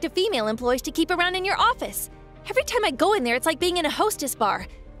the attractive female employees to keep around in your office. Every time I go in there, it's like being in a hostess bar.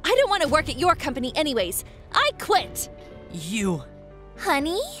 I don't want to work at your company anyways. I quit! You...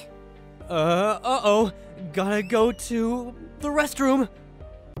 Honey? Uh-oh. Gotta go to the restroom.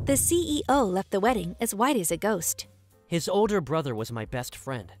 The CEO left the wedding as white as a ghost. His older brother was my best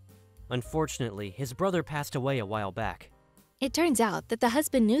friend. Unfortunately, his brother passed away a while back. It turns out that the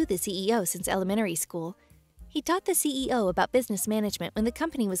husband knew the CEO since elementary school. He taught the CEO about business management when the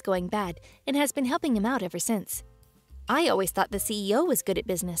company was going bad and has been helping him out ever since. I always thought the CEO was good at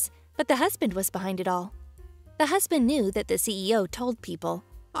business, but the husband was behind it all. The husband knew that the CEO told people.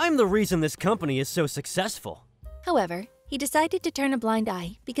 I'm the reason this company is so successful. However, he decided to turn a blind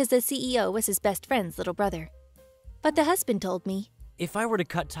eye because the CEO was his best friend's little brother. But the husband told me, if I were to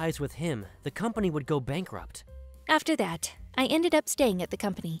cut ties with him, the company would go bankrupt. After that, I ended up staying at the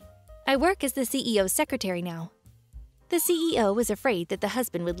company. I work as the CEO's secretary now. The CEO was afraid that the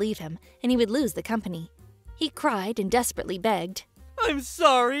husband would leave him and he would lose the company. He cried and desperately begged. I'm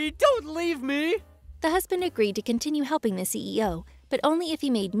sorry, don't leave me! The husband agreed to continue helping the CEO, but only if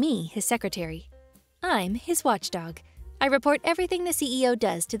he made me his secretary. I'm his watchdog. I report everything the CEO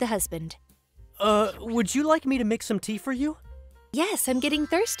does to the husband. Would you like me to make some tea for you? Yes, I'm getting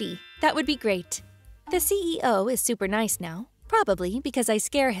thirsty. That would be great. The CEO is super nice now, probably because I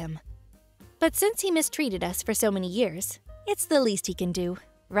scare him. But since he mistreated us for so many years, it's the least he can do,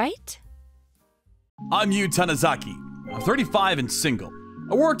 right? I'm Yu Tanizaki. I'm 35 and single.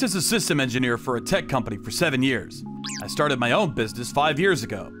 I worked as a system engineer for a tech company for 7 years. I started my own business 5 years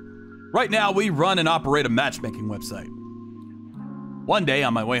ago. Right now, we run and operate a matchmaking website. One day,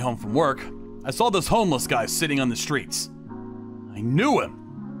 on my way home from work, I saw this homeless guy sitting on the streets. I knew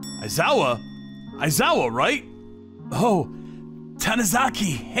him. Aizawa, right? Oh,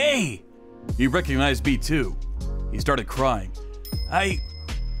 Tanizaki, hey! He recognized me too. He started crying. I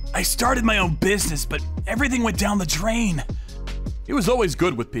started my own business, but everything went down the drain. He was always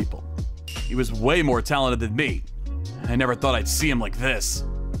good with people. He was way more talented than me. I never thought I'd see him like this.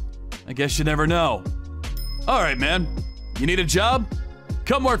 I guess you never know. All right, man. You need a job?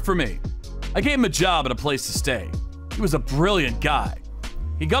 Come work for me. I gave him a job and a place to stay. He was a brilliant guy.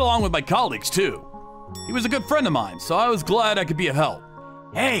 He got along with my colleagues, too. He was a good friend of mine, so I was glad I could be of help.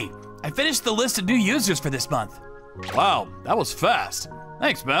 Hey, I finished the list of new users for this month. Wow, that was fast.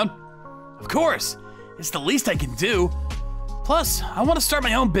 Thanks, man. Of course. It's the least I can do. Plus, I want to start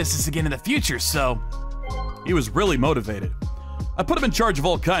my own business again in the future, so... He was really motivated. I put him in charge of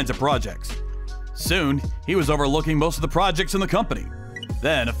all kinds of projects. Soon, he was overlooking most of the projects in the company.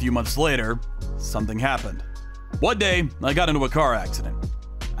 Then, a few months later, something happened. One day, I got into a car accident.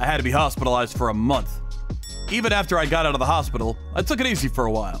 I had to be hospitalized for a month. Even after I got out of the hospital, I took it easy for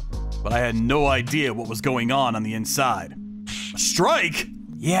a while, but I had no idea what was going on the inside. A strike?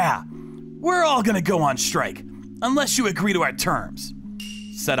 Yeah, we're all gonna go on strike, unless you agree to our terms,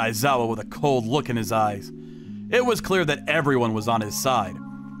 said Aizawa with a cold look in his eyes. It was clear that everyone was on his side.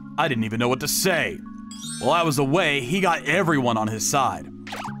 I didn't even know what to say. While I was away, he got everyone on his side.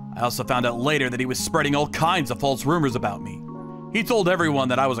 I also found out later that he was spreading all kinds of false rumors about me. He told everyone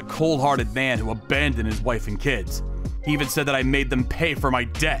that I was a cold-hearted man who abandoned his wife and kids. He even said that I made them pay for my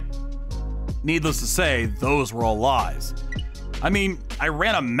debt. Needless to say, those were all lies. I mean, I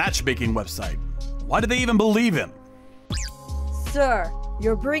ran a matchmaking website. Why did they even believe him? Sir,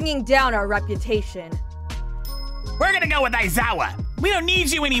 you're bringing down our reputation. We're gonna go with Aizawa. We don't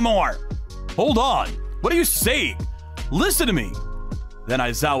need you anymore. Hold on. What are you saying? Listen to me. Then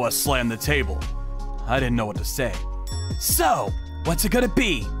Aizawa slammed the table. I didn't know what to say. So, what's it gonna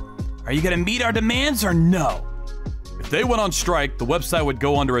be? Are you gonna meet our demands or no? If they went on strike, the website would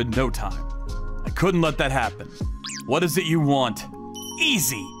go under in no time. I couldn't let that happen. What is it you want?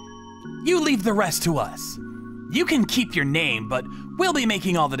 Easy. You leave the rest to us. You can keep your name, but we'll be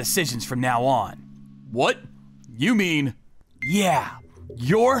making all the decisions from now on. What? You mean... Yeah,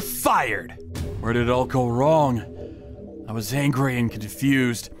 you're fired. Where did it all go wrong? I was angry and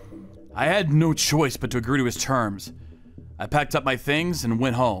confused. I had no choice but to agree to his terms. I packed up my things and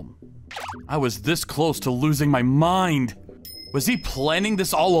went home. I was this close to losing my mind. Was he planning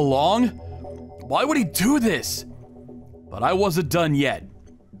this all along? Why would he do this? But I wasn't done yet.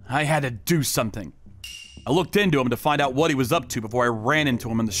 I had to do something. I looked into him to find out what he was up to before I ran into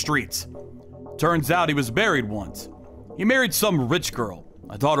him in the streets. Turns out he was married once. He married some rich girl,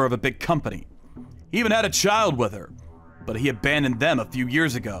 a daughter of a big company. He even had a child with her, but he abandoned them a few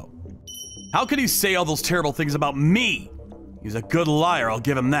years ago. How could he say all those terrible things about me? He's a good liar, I'll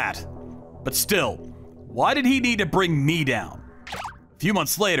give him that. But still, why did he need to bring me down? few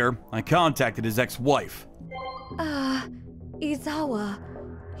months later, I contacted his ex-wife. Izawa.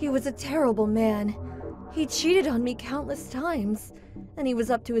 He was a terrible man. He cheated on me countless times, and he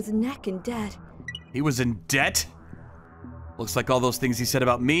was up to his neck in debt. He was in debt? Looks like all those things he said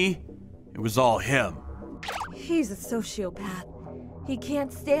about me, it was all him. He's a sociopath. He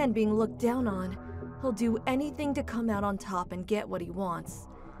can't stand being looked down on. He'll do anything to come out on top and get what he wants.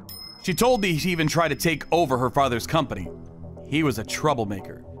 She told me he even tried to take over her father's company. He was a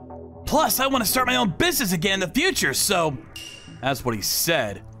troublemaker. Plus, I want to start my own business again in the future, so... That's what he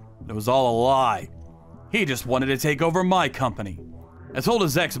said. It was all a lie. He just wanted to take over my company. I told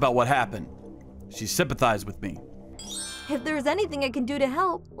his ex about what happened. She sympathized with me. If there's anything I can do to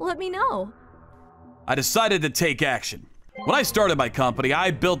help, let me know. I decided to take action. When I started my company,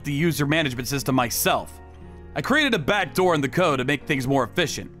 I built the user management system myself. I created a backdoor in the code to make things more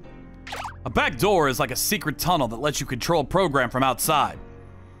efficient. A backdoor is like a secret tunnel that lets you control a program from outside.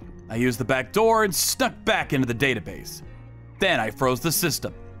 I used the backdoor and snuck back into the database. Then I froze the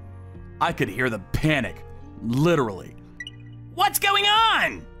system. I could hear them panic, literally. What's going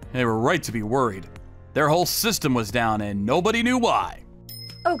on? They were right to be worried. Their whole system was down and nobody knew why.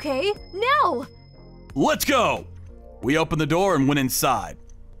 Okay, now! Let's go! We opened the door and went inside.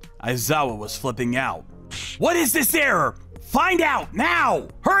 Aizawa was flipping out. What is this error? Find out now!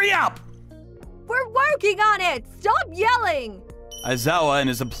 Hurry up! We're working on it! Stop yelling! Aizawa and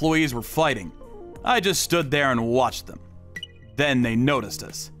his employees were fighting. I just stood there and watched them. Then they noticed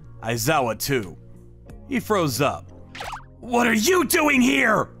us. Aizawa too. He froze up. What are you doing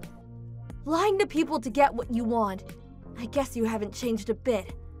here? Lying to people to get what you want. I guess you haven't changed a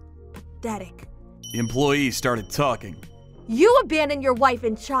bit. Pathetic. The employees started talking. You abandoned your wife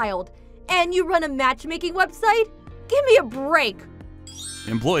and child, and you run a matchmaking website? Give me a break!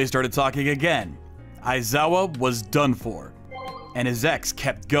 The employees started talking again. Aizawa was done for, and his ex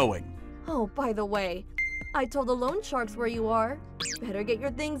kept going. Oh, by the way, I told the loan sharks where you are. Better get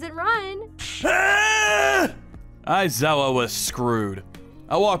your things and run. Ah! Aizawa was screwed.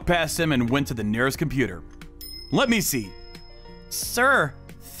 I walked past him and went to the nearest computer. Let me see. Sir,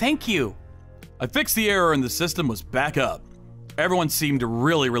 thank you. I fixed the error and the system was back up. Everyone seemed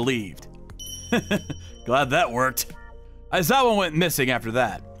really relieved. Glad that worked. Aizawa went missing after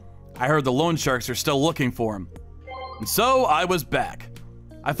that. I heard the loan sharks are still looking for him. And so I was back.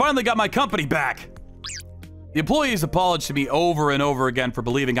 I finally got my company back. The employees apologized to me over and over again for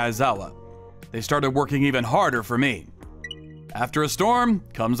believing Aizawa. They started working even harder for me. After a storm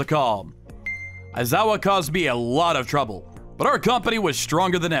comes a calm. Aizawa caused me a lot of trouble, but our company was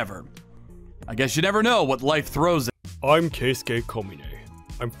stronger than ever. I guess you never know what life throws at you. I'm Keisuke Komine.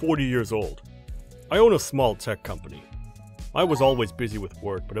 I'm 40 years old. I own a small tech company. I was always busy with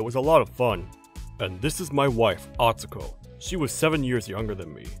work, but it was a lot of fun. And this is my wife, Atsuko. She was 7 years younger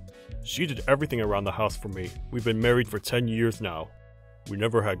than me. She did everything around the house for me. We've been married for 10 years now. We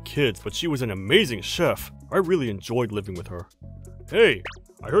never had kids, but she was an amazing chef. I really enjoyed living with her. Hey,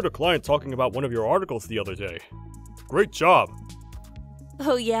 I heard a client talking about one of your articles the other day. Great job.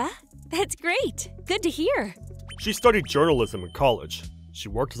 Oh yeah? That's great. Good to hear. She studied journalism in college. She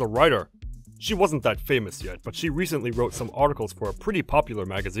worked as a writer. She wasn't that famous yet, but she recently wrote some articles for a pretty popular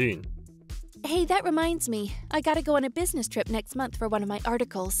magazine. Hey, that reminds me. I gotta go on a business trip next month for one of my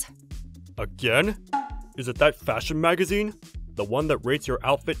articles. Again? Is it that fashion magazine? The one that rates your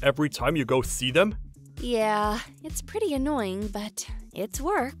outfit every time you go see them? Yeah, it's pretty annoying, but it's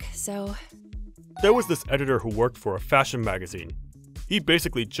work, so... There was this editor who worked for a fashion magazine. He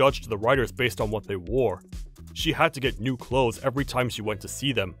basically judged the writers based on what they wore. She had to get new clothes every time she went to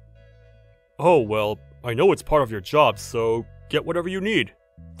see them. Oh, well, I know it's part of your job, so get whatever you need.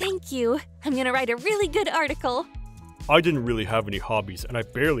 Thank you. I'm gonna write a really good article. I didn't really have any hobbies, and I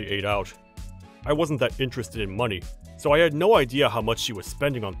barely ate out. I wasn't that interested in money, so I had no idea how much she was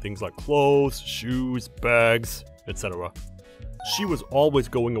spending on things like clothes, shoes, bags, etc. She was always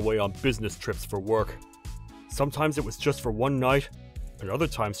going away on business trips for work. Sometimes it was just for one night, and other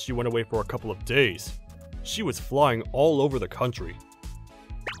times she went away for a couple of days. She was flying all over the country.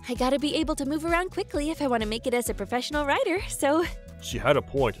 I gotta be able to move around quickly if I want to make it as a professional writer, so... She had a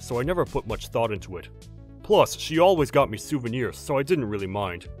point, so I never put much thought into it. Plus, she always got me souvenirs, so I didn't really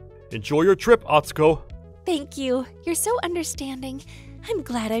mind. Enjoy your trip, Atsuko! Thank you. You're so understanding. I'm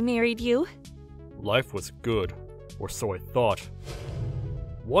glad I married you. Life was good, or so I thought.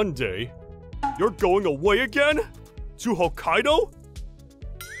 One day, you're going away again? To Hokkaido?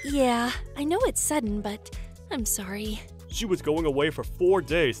 Yeah, I know it's sudden, but I'm sorry. She was going away for 4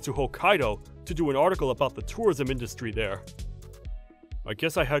 days to Hokkaido to do an article about the tourism industry there. I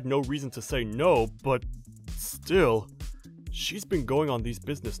guess I had no reason to say no, but still, She's been going on these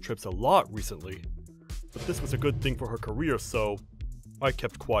business trips a lot recently. But this was a good thing for her career, so I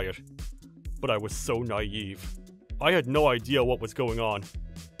kept quiet. But I was so naive. I had no idea what was going on.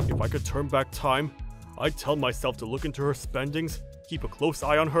 If I could turn back time, I'd tell myself to look into her spendings, keep a close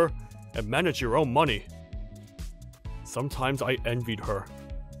eye on her, and manage your own money. Sometimes I envied her.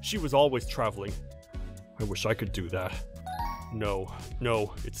 She was always traveling. I wish I could do that. No,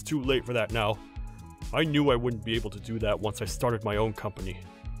 it's too late for that now. I knew I wouldn't be able to do that once I started my own company.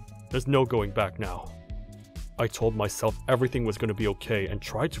 There's no going back now. I told myself everything was going to be okay and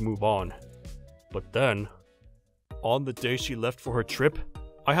tried to move on. But then, on the day she left for her trip,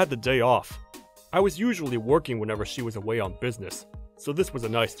 I had the day off. I was usually working whenever she was away on business, so this was a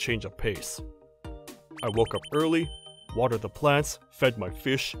nice change of pace. I woke up early, watered the plants, fed my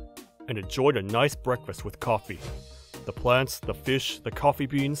fish, and enjoyed a nice breakfast with coffee. The plants, the fish, the coffee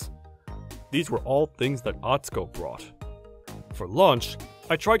beans, these were all things that Atsuko brought. For lunch,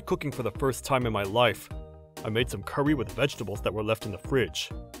 I tried cooking for the first time in my life. I made some curry with vegetables that were left in the fridge.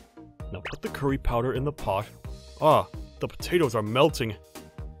 Now put the curry powder in the pot. Ah, the potatoes are melting.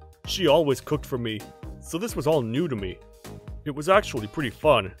 She always cooked for me, so this was all new to me. It was actually pretty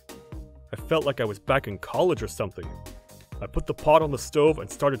fun. I felt like I was back in college or something. I put the pot on the stove and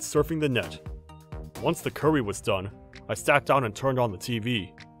started surfing the net. Once the curry was done, I sat down and turned on the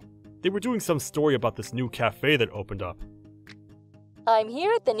TV. They were doing some story about this new cafe that opened up. I'm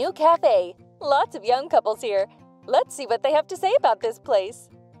here at the new cafe. Lots of young couples here. Let's see what they have to say about this place.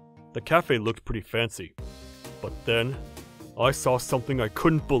 The cafe looked pretty fancy. But then, I saw something I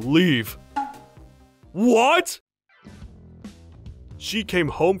couldn't believe. What? She came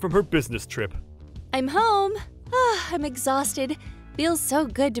home from her business trip. I'm home. I'm exhausted. Feels so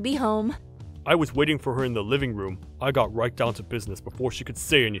good to be home. I was waiting for her in the living room. I got right down to business before she could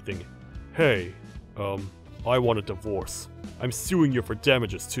say anything. Hey, I want a divorce. I'm suing you for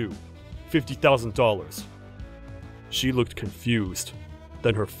damages too. $50,000. She looked confused.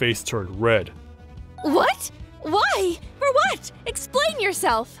 Then her face turned red. What? Why? For what? Explain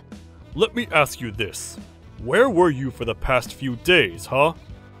yourself. Let me ask you this. Where were you for the past few days, huh?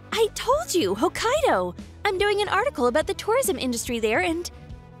 I told you, Hokkaido. I'm doing an article about the tourism industry there and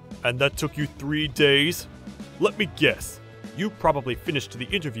that took you 3 days? Let me guess. You probably finished the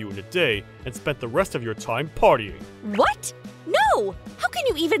interview in a day and spent the rest of your time partying. What? No! How can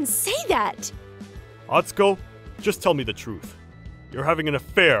you even say that? Atsuko, just tell me the truth. You're having an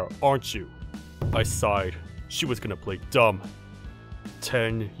affair, aren't you? I sighed. She was gonna play dumb.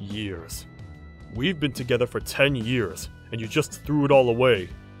 10 years. We've been together for 10 years, and you just threw it all away.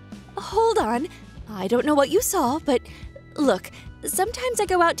 Hold on. I don't know what you saw, but look, sometimes I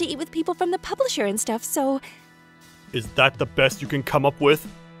go out to eat with people from the publisher and stuff, so... Is that the best you can come up with?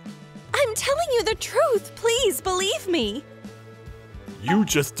 I'm telling you the truth. Please believe me. You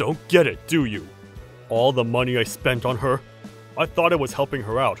just don't get it, do you? All the money I spent on her, I thought I was helping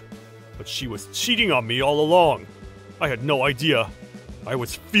her out, but she was cheating on me all along. I had no idea. I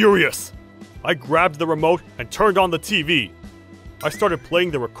was furious. I grabbed the remote and turned on the TV. I started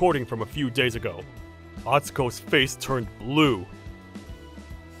playing the recording from a few days ago. Atsuko's face turned blue.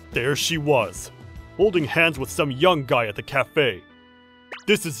 There she was, holding hands with some young guy at the cafe.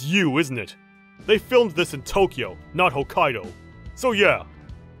 This is you, isn't it? They filmed this in Tokyo, not Hokkaido. So yeah,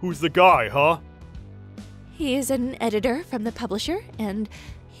 who's the guy, huh? He is an editor from the publisher, and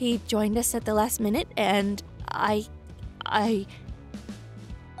he joined us at the last minute, and I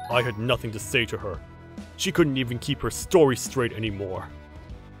had nothing to say to her. She couldn't even keep her story straight anymore.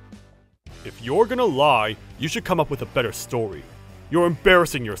 If you're gonna lie, you should come up with a better story. You're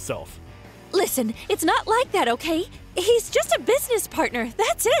embarrassing yourself. Listen, it's not like that, okay? He's just a business partner,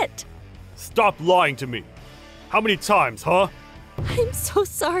 that's it. Stop lying to me. How many times, huh? I'm so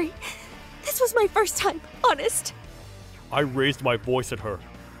sorry. This was my first time, honest. I raised my voice at her.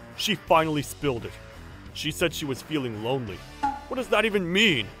 She finally spilled it. She said she was feeling lonely. What does that even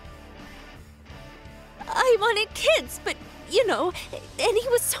mean? I wanted kids, but, you know, and he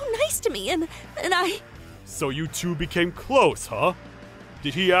was so nice to me, and I... So you two became close, huh?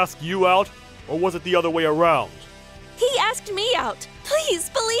 Did he ask you out, or was it the other way around? He asked me out. Please,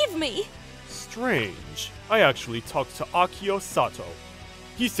 believe me. Strange. I actually talked to Akio Sato.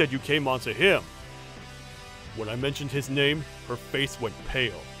 He said you came onto him. When I mentioned his name, her face went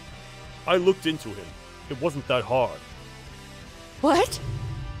pale. I looked into him. It wasn't that hard. What?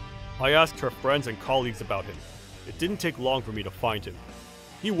 I asked her friends and colleagues about him. It didn't take long for me to find him.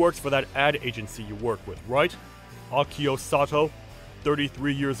 He works for that ad agency you work with, right? Akio Sato,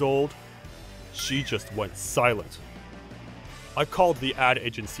 33 years old. She just went silent. I called the ad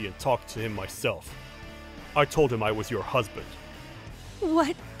agency and talked to him myself. I told him I was your husband.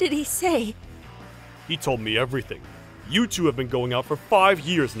 What did he say? He told me everything. You two have been going out for 5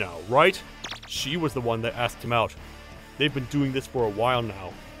 years now, right? She was the one that asked him out. They've been doing this for a while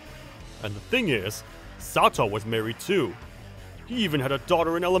now. And the thing is, Sato was married too. He even had a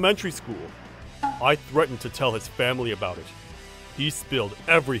daughter in elementary school. I threatened to tell his family about it. He spilled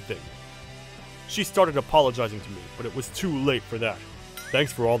everything. She started apologizing to me, but it was too late for that.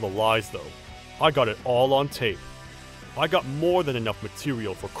 Thanks for all the lies though. I got it all on tape. I got more than enough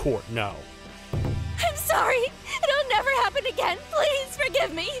material for court now. I'm sorry. It'll never happen again. Please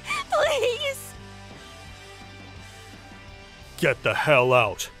forgive me. Please. Get the hell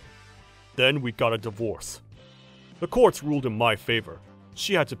out. Then we got a divorce. The courts ruled in my favor.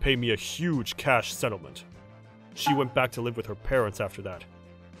 She had to pay me a huge cash settlement. She went back to live with her parents after that.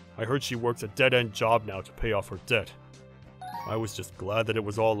 I heard she works a dead-end job now to pay off her debt. I was just glad that it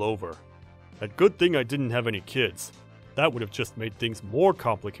was all over. And good thing I didn't have any kids. That would have just made things more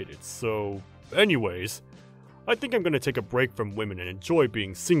complicated, so... Anyways, I think I'm gonna take a break from women and enjoy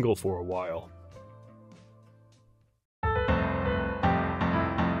being single for a while.